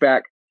Nurkic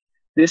back.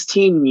 This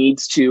team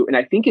needs to, and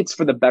I think it's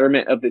for the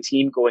betterment of the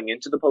team going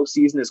into the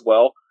postseason as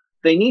well,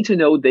 they need to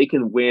know they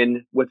can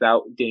win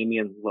without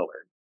Damian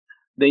Lillard.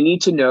 They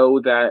need to know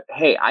that,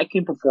 hey, I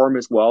can perform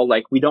as well.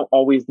 We don't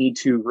always need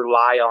to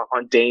rely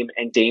on Dame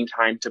and Dame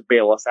time to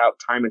bail us out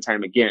time and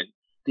time again.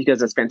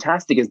 Because as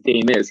fantastic as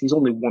Dame is, he's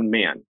only one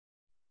man.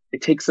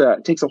 It takes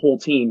a whole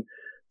team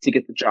to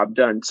get the job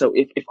done. So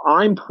if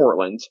I'm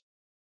Portland,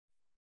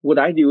 what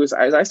I do is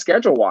I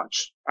schedule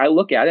watch. I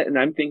look at it and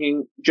I'm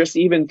thinking, just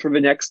even for the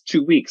next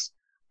 2 weeks,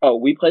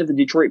 we play the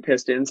Detroit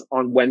Pistons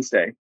on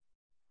Wednesday.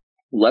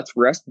 Let's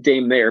rest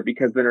Dame there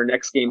because then our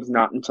next game is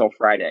not until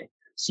Friday.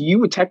 So you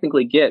would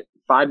technically get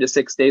 5 to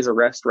 6 days of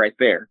rest right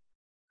there.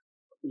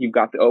 You've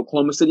got the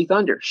Oklahoma City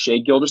Thunder. Shai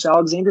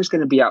Gilgeous-Alexander is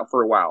going to be out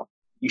for a while.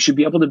 You should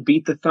be able to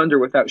beat the Thunder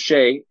without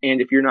Shai.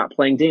 And if you're not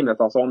playing Dame, that's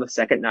also on the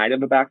second night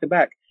of a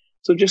back-to-back.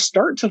 So just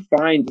start to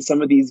find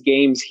some of these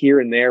games here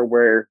and there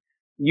where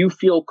you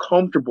feel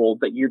comfortable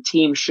that your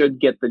team should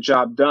get the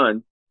job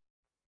done.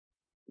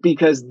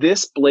 Because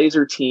this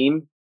Blazer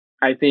team,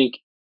 I think,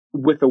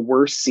 with a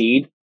worse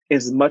seed,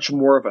 is much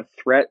more of a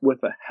threat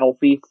with a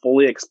healthy,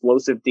 fully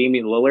explosive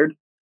Damian Lillard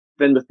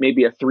than with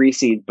maybe a 3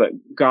 seed. But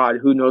God,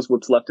 who knows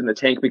what's left in the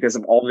tank because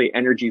of all the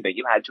energy that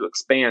you had to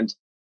expand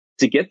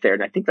to get there.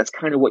 And I think that's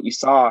kind of what you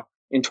saw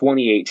in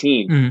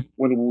 2018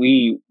 when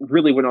we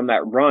really went on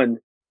that run.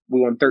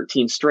 We won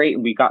 13 straight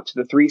and we got to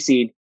the 3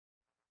 seed.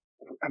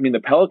 I mean, the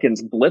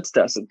Pelicans blitzed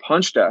us and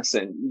punched us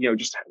and,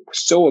 just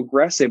so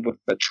aggressive with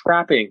the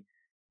trapping.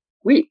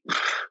 You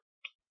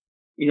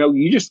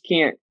just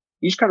can't.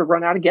 You just kind of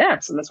run out of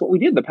gas. And that's what we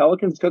did. The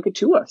Pelicans took it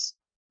to us.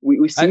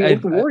 We see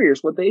with the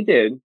Warriors what they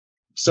did.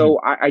 So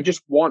I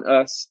just want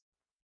us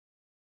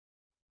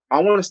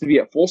to be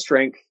at full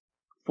strength,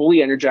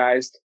 fully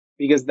energized,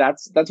 because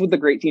that's what the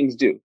great teams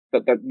do.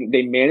 That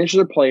they manage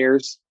their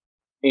players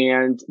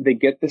and they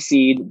get the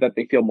seed that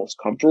they feel most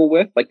comfortable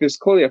with. There's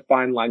clearly a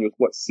fine line with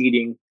what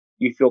seeding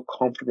you feel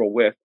comfortable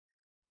with.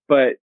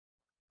 But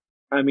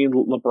I mean,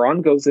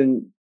 LeBron goes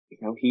in,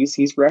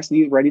 he's rested.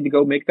 He's ready to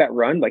go make that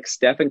run.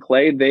 Steph and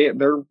Clay,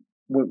 they're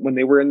when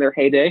they were in their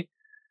heyday,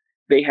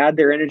 they had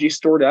their energy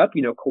stored up.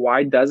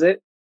 Kawhi does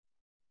it.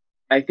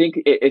 I think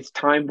it's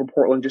time for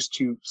Portland just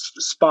to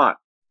spot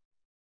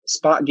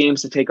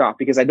games to take off,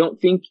 because I don't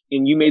think,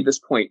 and you made this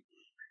point,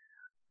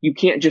 you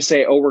can't just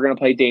say, we're going to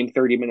play Dame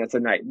 30 minutes a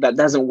night. That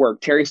doesn't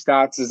work. Terry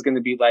Stotts is going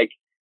to be like,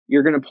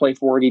 you're going to play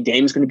 40.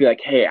 Dame's going to be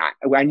like, hey,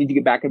 I need to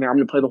get back in there. I'm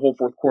going to play the whole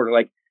fourth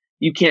quarter.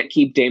 You can't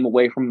keep Dame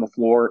away from the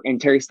floor, and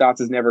Terry Stotts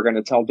is never going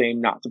to tell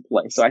Dame not to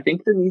play. So I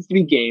think there needs to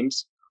be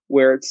games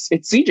where it's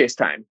CJ's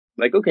time.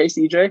 Okay,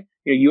 CJ,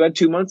 you had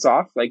 2 months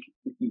off.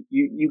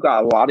 You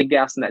got a lot of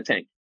gas in that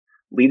tank.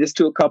 Lead us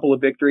to a couple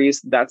of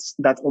victories. That's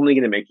only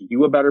going to make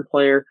you a better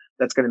player.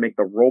 That's going to make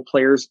the role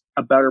players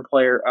a better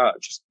player.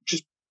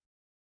 Just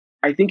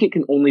I think it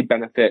can only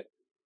benefit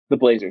the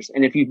Blazers.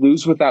 And if you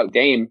lose without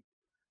Dame,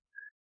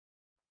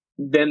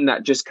 then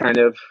that just kind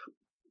of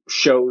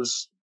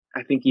shows,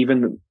 I think,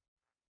 even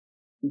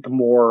the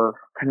more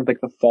kind of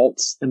the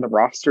faults in the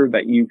roster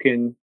that you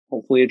can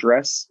hopefully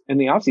address in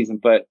the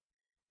offseason. But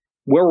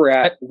where we're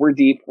at, we're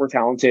deep, we're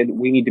talented.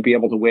 We need to be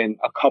able to win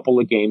a couple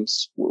of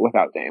games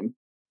without Dame.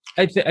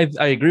 I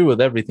agree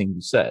with everything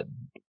you said,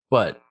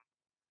 but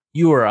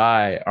you or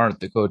I aren't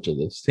the coach of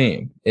this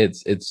team.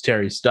 It's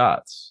Terry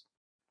Stotts.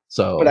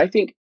 So, but I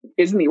think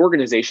isn't the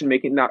organization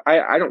making not?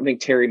 I don't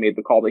think Terry made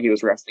the call that he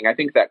was resting. I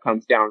think that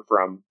comes down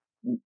from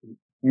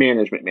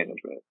management.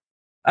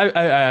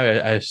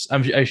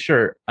 I'm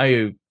sure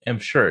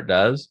it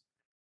does.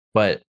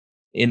 But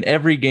in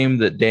every game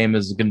that Dame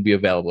is going to be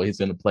available, he's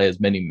going to play as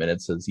many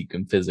minutes as he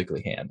can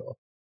physically handle.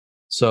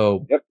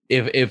 So Yep.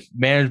 if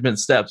management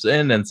steps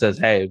in and says,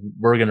 "Hey,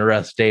 we're going to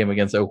rest Dame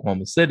against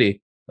Oklahoma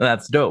City," then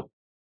that's dope.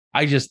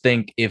 I just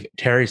think if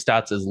Terry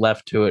Stotts is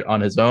left to it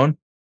on his own,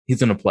 he's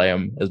going to play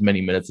him as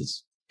many minutes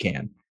as he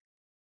can.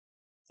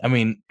 I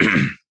mean,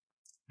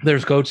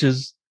 there's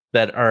coaches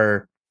that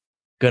are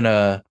going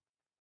to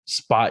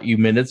spot you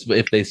minutes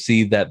if they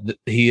see that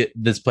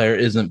this player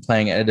isn't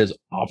playing at his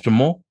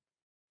optimal.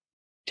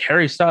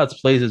 Terry Stotts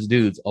plays his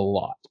dudes a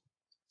lot.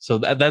 So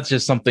that's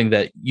just something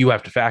that you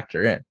have to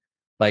factor in.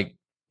 Like,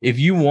 if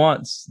you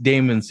want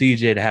Dame and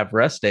CJ to have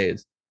rest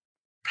days,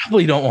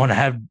 probably don't want to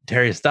have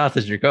Terry Stotts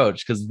as your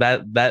coach, because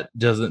that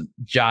doesn't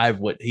jive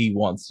what he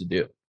wants to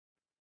do.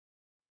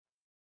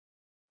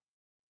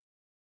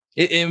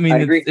 I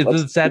mean, it's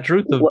the sad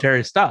truth of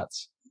Terry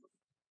Stotts.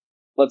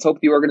 Let's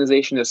hope the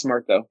organization is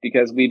smart, though,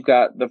 because we've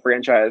got the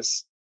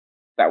franchise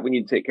that we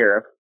need to take care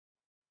of.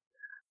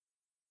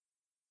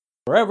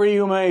 Wherever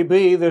you may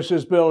be, this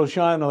is Bill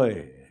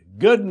Shinley.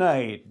 Good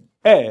night,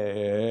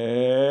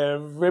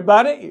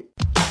 everybody.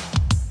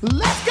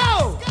 Let's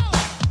go!